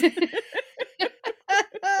years.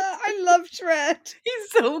 I love Shred.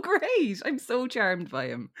 He's so great. I'm so charmed by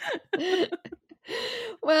him.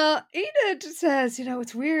 Well, Enid says, you know,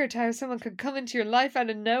 it's weird how someone could come into your life out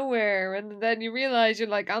of nowhere, and then you realise you're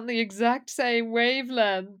like on the exact same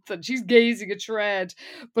wavelength, and she's gazing at Shred,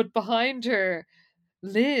 but behind her,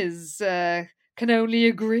 Liz can only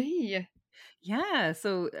agree. Yeah,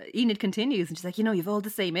 so Enid continues and she's like, you know, you've all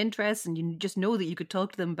the same interests and you just know that you could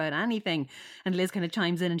talk to them about anything. And Liz kind of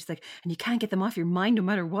chimes in and she's like, and you can't get them off your mind no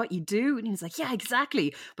matter what you do. And he's like, yeah,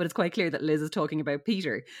 exactly. But it's quite clear that Liz is talking about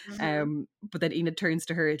Peter. Mm-hmm. But then Enid turns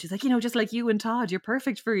to her and she's like, you know, just like you and Todd, you're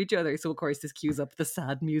perfect for each other. So of course this cues up the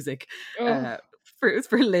sad music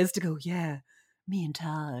for Liz to go, yeah, me and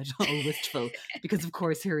Todd, all wistful, because of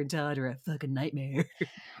course her and Todd are a fucking nightmare.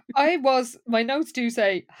 My notes do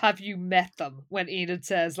say, have you met them? When Enid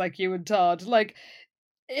says, like, you and Todd. Like,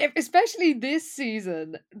 especially this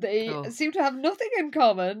season, they seem to have nothing in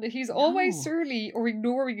common. He's always surly or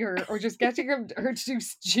ignoring her or just getting her to do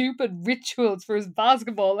stupid rituals for his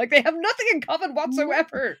basketball. Like, they have nothing in common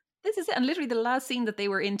whatsoever. This is it. And literally the last scene that they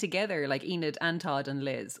were in together, like Enid and Todd and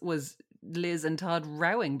Liz, was Liz and Todd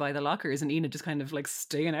rowing by the lockers and Enid just kind of like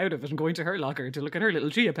staying out of it and going to her locker to look at her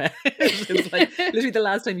little chia pet. It's like literally the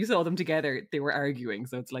last time you saw them together, they were arguing.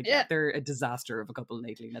 So it's like, they're a disaster of a couple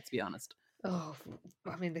lately, let's be honest. Oh,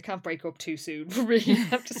 I mean, they can't break up too soon for me, I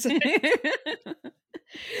have to say.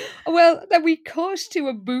 Well, then we cut to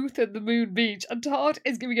a booth at the Moon Beach, and Todd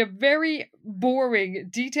is giving a very boring,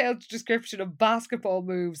 detailed description of basketball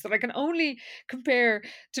moves that I can only compare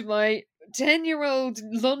to my 10-year-old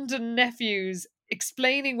London nephews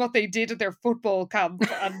explaining what they did at their football camp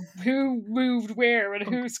and who moved where and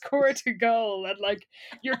who scored a goal. And like,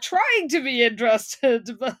 you're trying to be interested,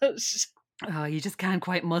 but... Oh, you just can't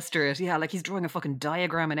quite muster it. Yeah, like he's drawing a fucking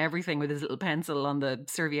diagram and everything with his little pencil on the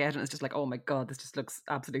serviette, and it's just like, oh my god, this just looks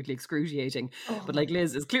absolutely excruciating. But like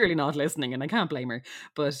Liz is clearly not listening, and I can't blame her.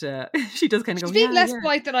 But she does kind of go, she's being less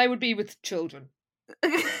polite than I would be with children.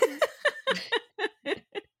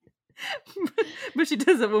 But she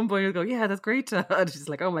does at one point go, yeah, that's great, Todd. She's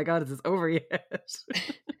like, oh my god, is this over yet?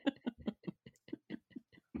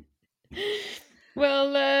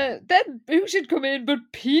 Well, then who should come in but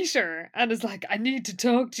Peter? And is like, I need to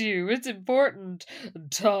talk to you. It's important.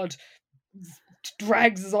 And Todd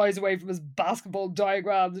drags his eyes away from his basketball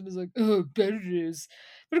diagrams and is like, oh, bet it is.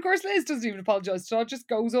 But of course, Liz doesn't even apologise. Todd just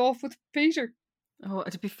goes off with Peter. Oh,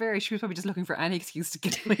 to be fair, she was probably just looking for any excuse to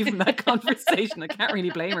get away from that conversation. I can't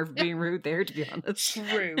really blame her for being rude there, to be honest.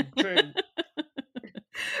 True.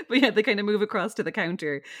 But yeah, they kind of move across to the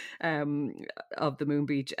counter of the Moon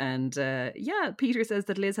Beach, and Peter says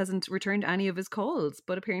that Liz hasn't returned any of his calls,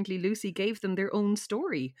 but apparently Lucy gave them their own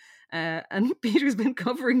story, and Peter's been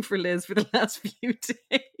covering for Liz for the last few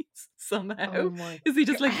days somehow. Oh my is he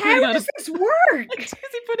just like, how does this work? Is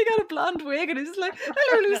he putting on a blonde wig and he's just like,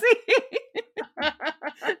 hello Lucy, I'm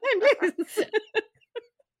Liz.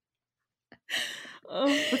 Oh,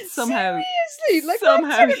 but somehow, seriously, like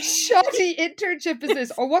what sort of shoddy internship is this?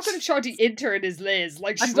 Or what sort of shoddy intern is Liz?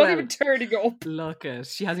 Like, she's not even turning up. Look at,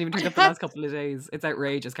 she hasn't even turned up the last couple of days. It's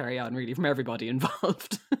outrageous, carry on, really, from everybody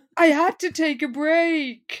involved. I had to take a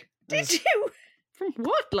break. Did you? From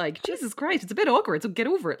what? Like, Jesus Christ, it's a bit awkward, so get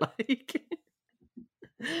over it, like.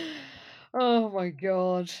 Oh my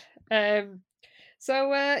god. He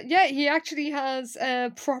actually has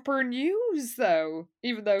proper news though,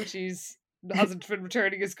 even though she's hasn't been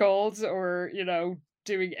returning his calls or, you know,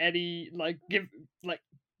 doing any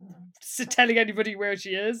telling anybody where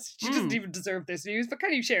she is. She doesn't even deserve this news, but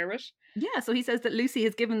can you share it? Yeah, so he says that Lucy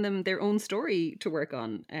has given them their own story to work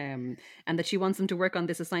on, and that she wants them to work on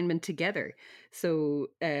this assignment together. So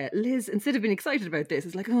Liz, instead of being excited about this,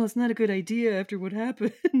 is like, oh, it's not a good idea after what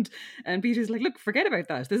happened. And Peter's like, look, forget about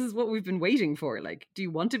that. This is what we've been waiting for. Like, do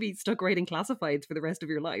you want to be stuck writing classifieds for the rest of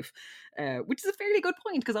your life? Which is a fairly good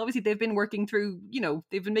point, because obviously they've been working through, you know,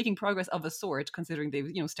 they've been making progress of a sort, considering they've,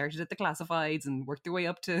 you know, started at the classifieds and worked their way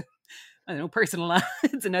up to, I don't know, personal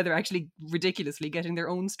ads, and now they're actually ridiculously getting their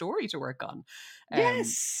own story to work on.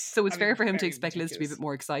 Yes. So it's fair for him to expect Liz to be a bit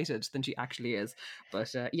more excited than she actually is.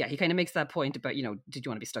 But he kind of makes that point about, you know, did you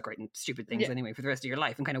want to be stuck writing stupid things anyway for the rest of your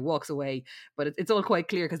life, and kind of walks away. But it's all quite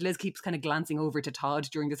clear because Liz keeps kind of glancing over to Todd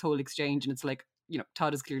during this whole exchange, and it's like, you know,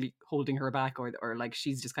 Todd is clearly holding her back, or like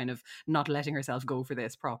she's just kind of not letting herself go for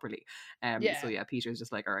this properly. So Peter's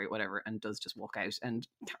just like, all right, whatever, and does just walk out, and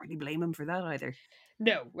can't really blame him for that either.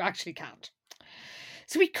 No, actually can't.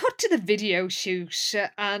 So we cut to the video shoot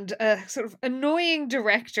and a sort of annoying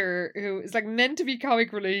director who is like meant to be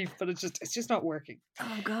comic relief, but it's just not working.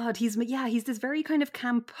 Oh God, he's this very kind of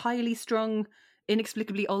camp, highly strung,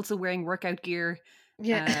 inexplicably also wearing workout gear.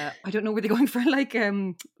 Yeah, I don't know where they're going for. Like,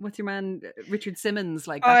 what's your man, Richard Simmons?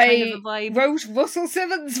 Like that kind of a vibe. Wrote Russell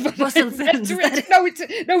Simmons, but Russell Simmons. No,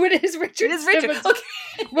 it is Richard. It is Richard. Simmons. Okay.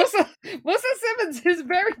 Russell Simmons is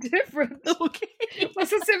very different. Okay.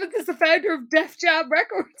 Russell Simmons is the founder of Def Jam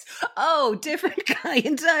Records. Oh, different guy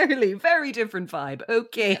entirely. Very different vibe.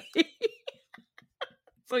 Okay.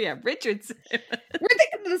 So yeah, Richard Simmons. We're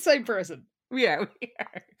thinking of the same person. We are.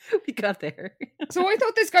 We got there. So I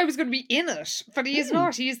thought this guy was going to be in it, but he is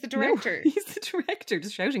not. He is the director. No, he's the director,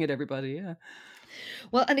 just shouting at everybody, yeah.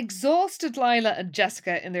 Well, an exhausted Lila and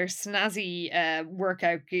Jessica in their snazzy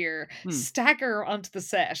workout gear stagger onto the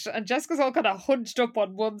set, and Jessica's all kind of hunched up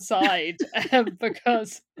on one side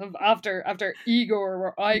because of after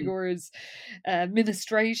Igor's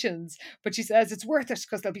ministrations. But she says it's worth it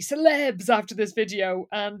because there'll be celebs after this video,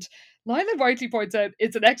 and Lila rightly points out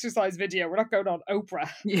it's an exercise video. We're not going on Oprah.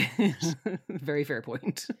 Yeah, very fair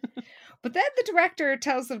point. But then the director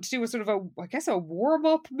tells them to do a sort of a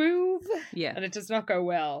warm-up move. Yeah. And it does not go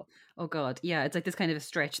well. Oh, God. Yeah, it's like this kind of a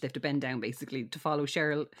stretch. They have to bend down, basically, to follow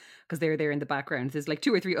Cheryl, because they're there in the background. There's like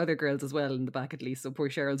 2 or 3 other girls as well in the back, at least, so poor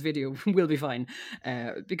Cheryl's video will be fine.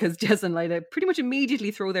 Because Jess and Lila pretty much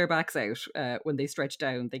immediately throw their backs out when they stretch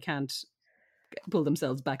down. They can't pull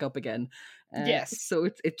themselves back up again. Yes. So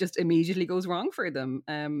it just immediately goes wrong for them.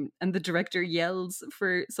 And the director yells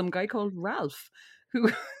for some guy called Ralph, who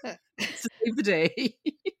to save the day.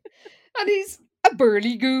 And he's a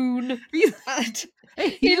burly goon. And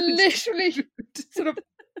he literally sort of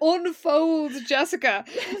unfolds Jessica,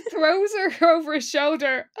 throws her over his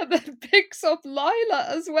shoulder, and then picks up Lila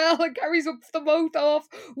as well and carries up them both off,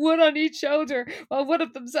 one on each shoulder, while one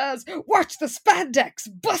of them says, "Watch the spandex,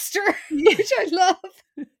 Buster!" Which I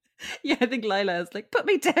love. Yeah, I think Lila is like, "Put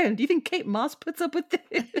me down. Do you think Kate Moss puts up with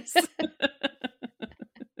this?"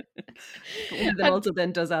 One of them also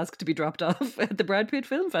then does ask to be dropped off at the Brad Pitt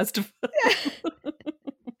Film Festival.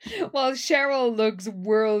 Well, Cheryl looks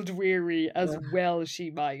world weary as well she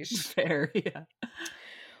might. Fair, yeah.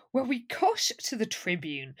 Well, we cut to the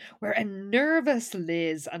Tribune, where a nervous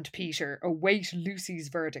Liz and Peter await Lucy's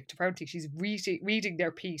verdict. Apparently she's reading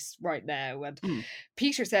their piece right now, and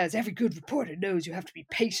Peter says, every good reporter knows you have to be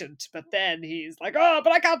patient, but then he's like, oh,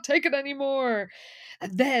 but I can't take it anymore.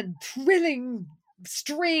 And then thrilling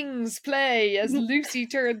strings play as Lucy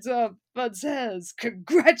turns up and says,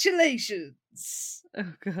 congratulations.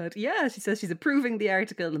 Oh, God. Yeah, she says she's approving the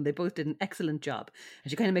article and they both did an excellent job.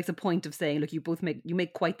 And she kind of makes a point of saying, look, you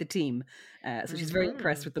make quite the team. So she's very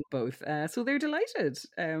impressed with them both. So they're delighted.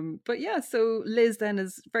 But yeah, so Liz then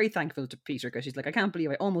is very thankful to Peter because she's like, I can't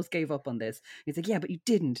believe I almost gave up on this. He's like, yeah, but you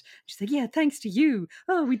didn't. She's like, yeah, thanks to you.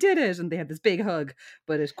 Oh, we did it. And they have this big hug.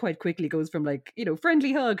 But it quite quickly goes from like,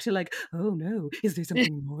 friendly hug to like, oh no, is there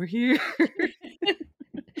something more here?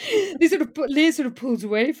 Liz sort of pulls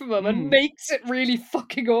away from him and makes it really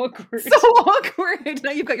fucking awkward. So awkward. Now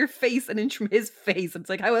you've got your face an inch from his face. It's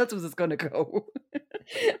like, how else was this going to go?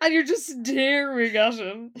 And you're just staring at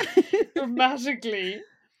him dramatically.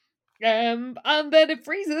 And then it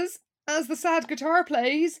freezes as the sad guitar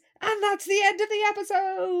plays, and that's the end of the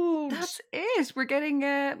episode. That's it. We're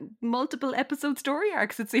getting multiple episode story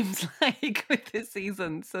arcs, it seems like, with this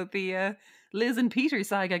season. So the Liz and Peter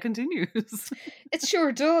saga continues. It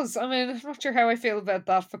sure does. I mean, I'm not sure how I feel about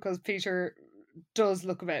that because Peter does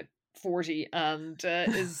look about 40 and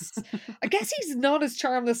is I guess he's not as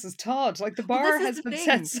charmless as Todd. Like the bar has been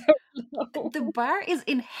set so low. The bar is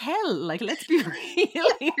in hell. Like, let's be real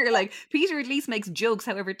here. Like, Peter at least makes jokes,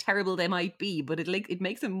 however terrible they might be, but it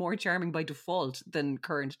makes him more charming by default than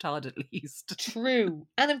current Todd, at least. True.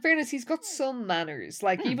 And in fairness, he's got some manners.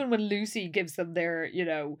 Like even when Lucy gives them their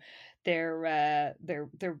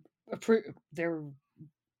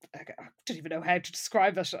I don't even know how to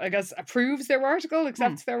describe it. I guess approves their article,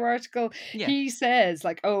 accepts their article. Yeah. He says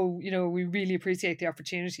like, "Oh, we really appreciate the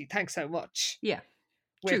opportunity. Thanks so much." Yeah,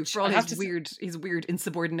 true. For all his weird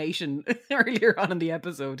insubordination earlier on in the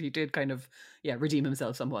episode, he did kind of redeem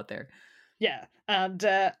himself somewhat there. Yeah, and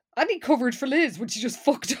he covered for Liz when she just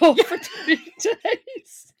fucked up for 3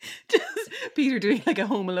 days. Just Peter doing like a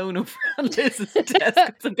Home Alone over on Liz's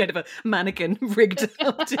desk, some kind of a mannequin rigged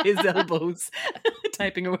up to his elbows,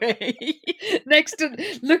 typing away. Next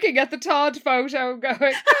to looking at the Todd photo and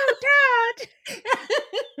going, "Oh, Todd!"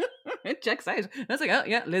 It checks out. That's like, oh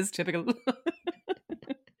yeah, Liz, typical.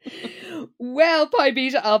 Well, Pi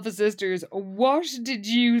Beta Alpha Sisters, what did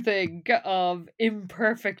you think of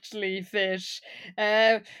Imperfectly Fit?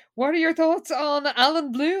 What are your thoughts on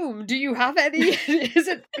Alan Bloom? Do you have any?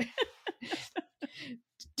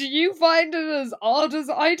 Do you find it as odd as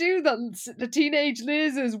I do that the teenage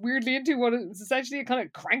Liz is weirdly into what is essentially a kind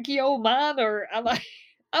of cranky old man, or am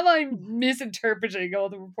I misinterpreting all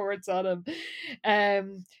the reports on him?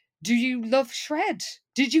 Do you love Shred?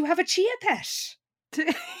 Did you have a chia pet?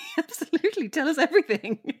 Absolutely. Tell us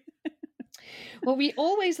everything. Well, we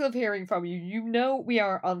always love hearing from you. We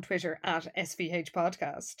are on Twitter at SVH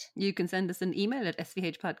Podcast. You can send us an email at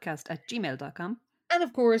svhpodcast@gmail.com. And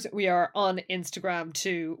of course, we are on Instagram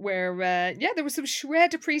too, where, there was some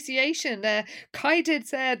Shred appreciation. Kai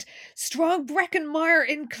said, strong Breckenmeyer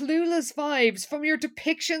in Clueless vibes from your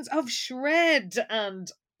depictions of Shred. And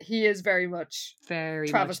he is very much Very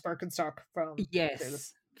Travis much. Birkenstock from Clueless.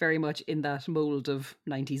 Yes. Very much in that mold of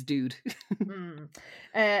 90s dude.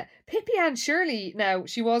 Pippi and Shirley, now,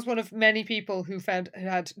 she was one of many people who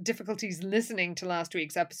had difficulties listening to last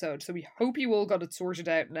week's episode, so we hope you all got it sorted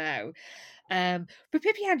out now. But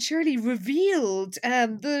Pippi and Shirley revealed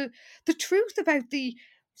the truth about the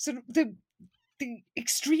sort of the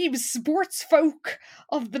extreme sports folk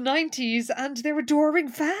of the 90s and their adoring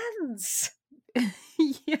fans.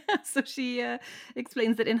 Yeah, so she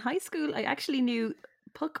explains that in high school I actually knew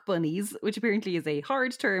puck bunnies, which apparently is a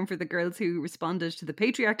hard term for the girls who responded to the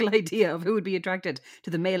patriarchal idea of who would be attracted to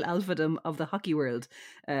the male alphadom of the hockey world.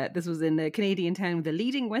 This was in a Canadian town with a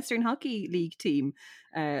leading Western Hockey League team.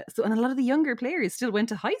 And a lot of the younger players still went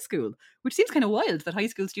to high school, which seems kind of wild that high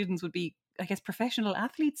school students would be, I guess, professional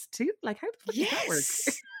athletes too. Like, how the fuck does that work?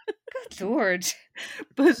 Good Lord.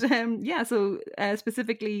 But so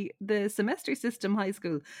specifically the semester system high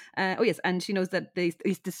school. And she knows that the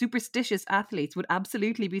superstitious athletes would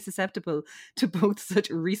absolutely be susceptible to both such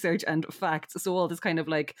research and facts. So all this kind of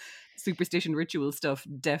like superstition ritual stuff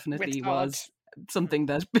definitely was something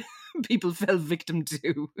that people fell victim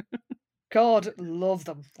to. God love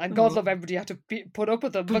them. And God love everybody had to put up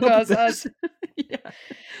with them because as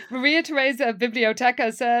Maria Teresa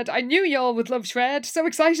Biblioteca said, I knew y'all would love Shred. So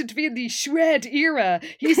excited to be in the Shred era.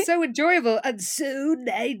 He's so enjoyable and so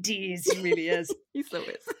 90s. He really is. He so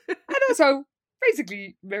is. And also,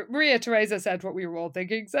 basically, Maria Teresa said what we were all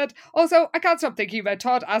thinking. Said, also, I can't stop thinking about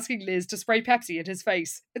Todd asking Liz to spray Pepsi in his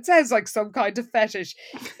face. It sounds like some kind of fetish.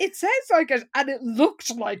 It sounds like it, and it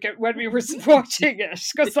looked like it when we were watching it.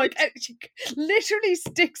 Because, like, she literally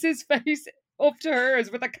sticks his face up to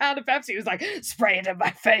hers with a can of Pepsi. He was like, spray it in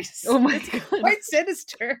my face. Oh my God. Quite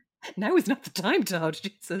sinister. Now is not the time, Todd.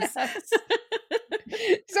 Jesus. Yes.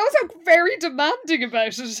 He's also very demanding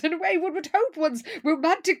about it in a way one would hope one's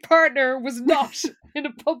romantic partner was not in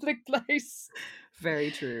a public place.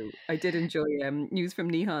 Very true. I did enjoy news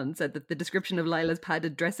from Nihon said that the description of Lila's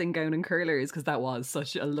padded dressing gown and curlers, because that was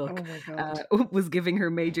such a look, was giving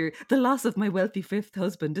her major, the loss of my wealthy fifth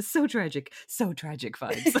husband is so tragic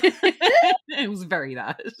vibes. It was very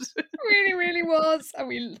that. It really, really was.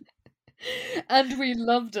 And we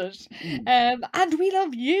loved it. And we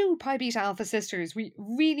love you, Pi Beta Alpha Sisters. We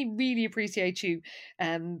really, really appreciate you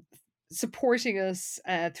supporting us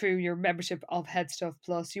through your membership of Head Stuff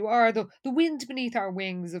Plus. You are the wind beneath our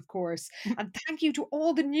wings, of course. And thank you to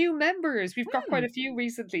all the new members. We've got quite a few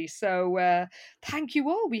recently. So thank you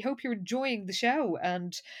all. We hope you're enjoying the show.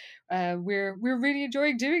 And we're really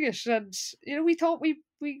enjoying doing it. And, you know, we thought we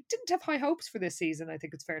didn't have high hopes for this season, I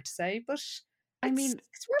think it's fair to say. But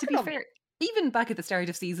it's to be fair, even back at the start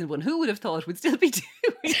of season 1, who would have thought we'd still be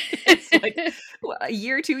doing this? Like, a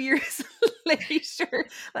year, 2 years later,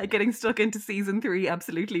 like getting stuck into season 3,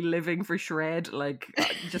 absolutely living for Shred. Like,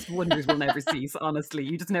 just wonders will never cease. Honestly,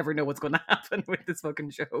 you just never know what's going to happen with this fucking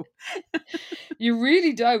show. You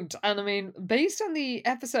really don't. And I mean, based on the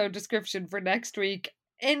episode description for next week,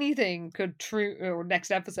 anything could or next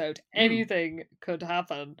episode, anything could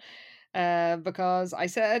happen. Because I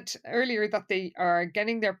said earlier that they are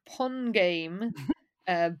getting their pun game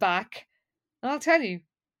back. And I'll tell you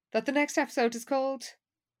that the next episode is called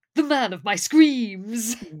The Man of My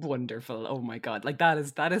Screams. Wonderful. Oh my God. Like that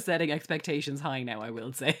is setting expectations high now, I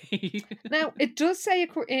will say. Now, it does say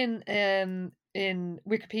in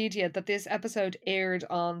Wikipedia that this episode aired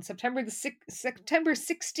on September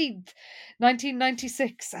 16th,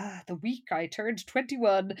 1996. The week I turned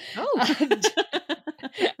 21. Oh.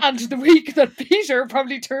 And the week that Peter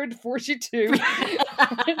probably turned 42.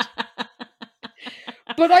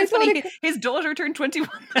 But I thought his daughter turned 21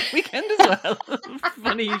 that weekend as well.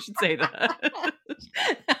 Funny you should say that.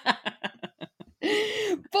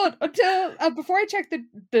 But until before I checked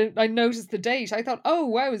I noticed the date, I thought, oh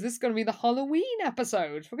wow, is this going to be the Halloween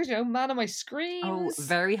episode? Because, you know, Man of My Screams. Oh,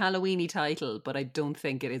 very Halloween-y title, but I don't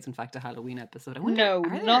think it is in fact a Halloween episode. I wonder, no, are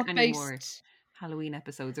there not any based more Halloween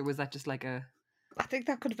episodes, or was that just like a... I think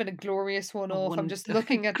that could have been a glorious one-off. I'm just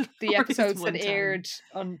looking at the episodes that aired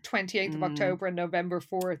on 28th of October and November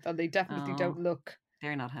 4th, and they definitely don't look...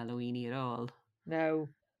 They're not Halloween-y at all. No.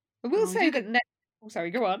 I will say that next... Oh,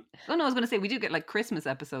 sorry, go on. Oh, no, I was going to say, we do get like Christmas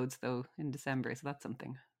episodes, though, in December, so that's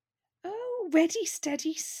something. Oh, Ready,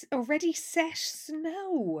 Steady, Ready, Set,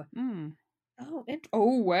 Snow.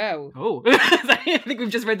 Oh, wow. Oh, I think we've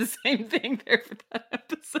just read the same thing there for that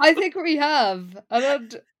episode. I think we have.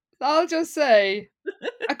 And I'll just say,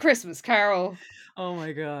 A Christmas Carol. Oh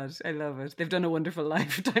my God, I love it. They've done a wonderful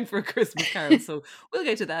Lifetime for A Christmas Carol, so we'll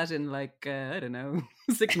get to that in like, I don't know,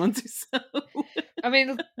 6 months or so. I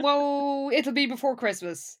mean, well, it'll be before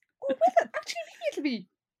Christmas. Oh, will it? Actually, maybe it'll be...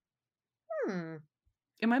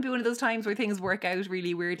 It might be one of those times where things work out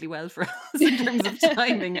really weirdly well for us in terms of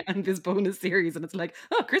timing and this bonus series. And it's like,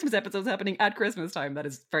 oh, Christmas episode's happening at Christmas time. That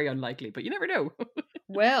is very unlikely, but you never know.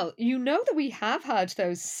 Well, you know that we have had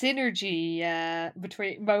those synergy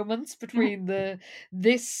between the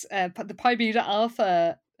Pi Beta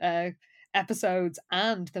Alpha episodes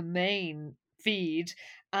and the main feed.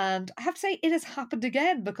 And I have to say, it has happened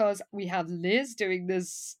again because we have Liz doing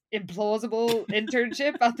this implausible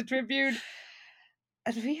internship at the Tribune.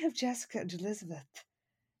 And we have Jessica and Elizabeth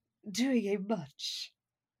doing a much,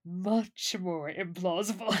 much more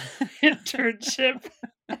implausible internship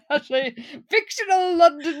at a fictional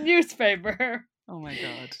London newspaper. Oh my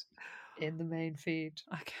God. In the main feed.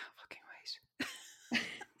 I can't fucking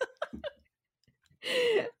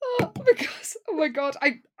wait. Because, oh my God,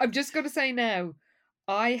 I'm just going to say now,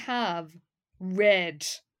 I have read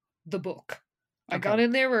the book. I got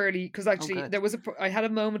in there early because actually I had a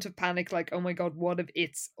moment of panic, like, oh my God, what if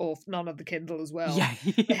it's off none of the Kindle as well? Yeah,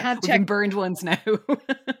 I had we've been burned once now.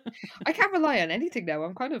 I can't rely on anything now.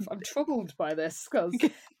 I'm troubled by this because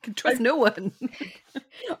can trust no one.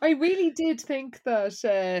 I really did think that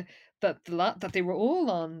that they were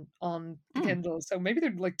all on the Kindle, so maybe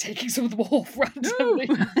they're like taking some of them off randomly.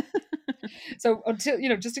 No. So until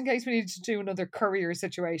just in case we need to do another courier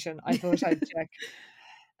situation, I thought I'd check.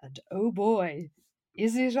 And oh boy,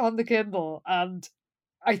 is it on the Kindle? And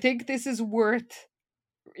I think this is worth,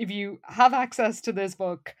 if you have access to this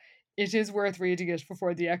book, it is worth reading it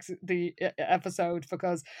before the episode,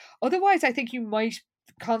 because otherwise I think you might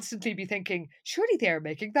constantly be thinking, surely they're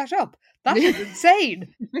making that up. That is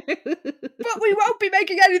insane. But we won't be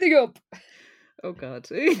making anything up. Oh God.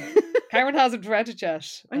 Karen hasn't read it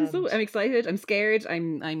yet. I'm excited. I'm scared.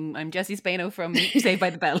 I'm Jessie Spano from Saved by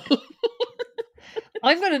the Bell.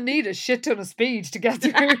 I'm going to need a shit ton of speed to get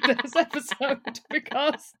through this episode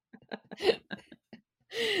because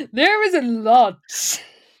there is a lot.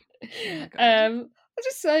 I'll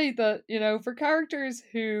just say that, for characters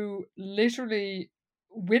who literally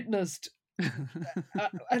witnessed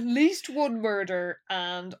at least one murder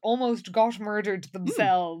and almost got murdered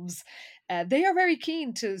themselves, they are very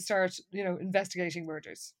keen to start, investigating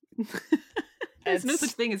murders. There's no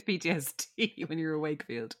such thing as PTSD when you're a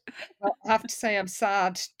Wakefield. I have to say I'm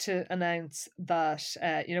sad to announce that,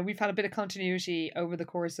 we've had a bit of continuity over the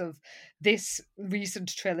course of this recent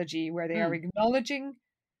trilogy where they are acknowledging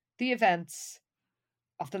the events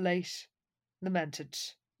of the late, lamented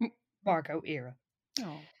Margot era.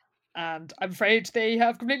 Oh. And I'm afraid they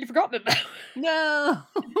have completely forgotten it now.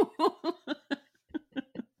 No!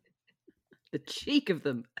 The cheek of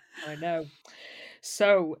them. I know.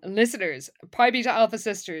 So, listeners, Pi Beta Alpha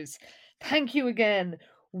sisters, thank you again.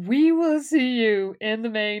 We will see you in the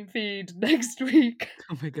main feed next week.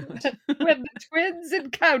 Oh my God. When the twins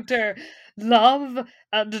encounter love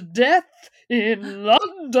and death in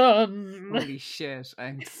London. Holy shit.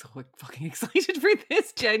 I'm so fucking excited for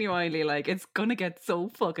this. Genuinely, it's gonna get so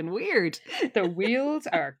fucking weird. The wheels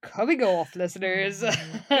are coming off, listeners.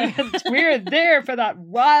 And we're there for that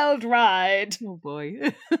wild ride. Oh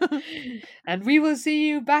boy. And we will see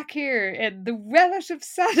you back here in the relative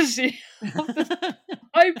sanity of the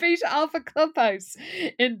Pi Beta Alpha Clubhouse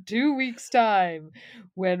in 2 weeks' time,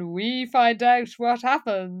 when we find out what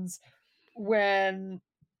happens when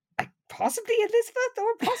possibly Elizabeth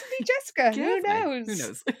or possibly Jessica, who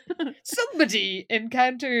knows? Somebody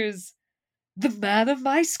encounters the man of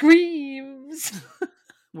my screams.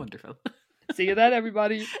 Wonderful. See you then,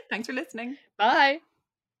 everybody. Thanks for listening. Bye.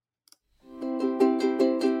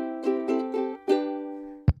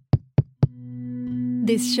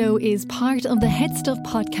 This show is part of the Head Stuff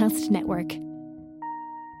Podcast Network.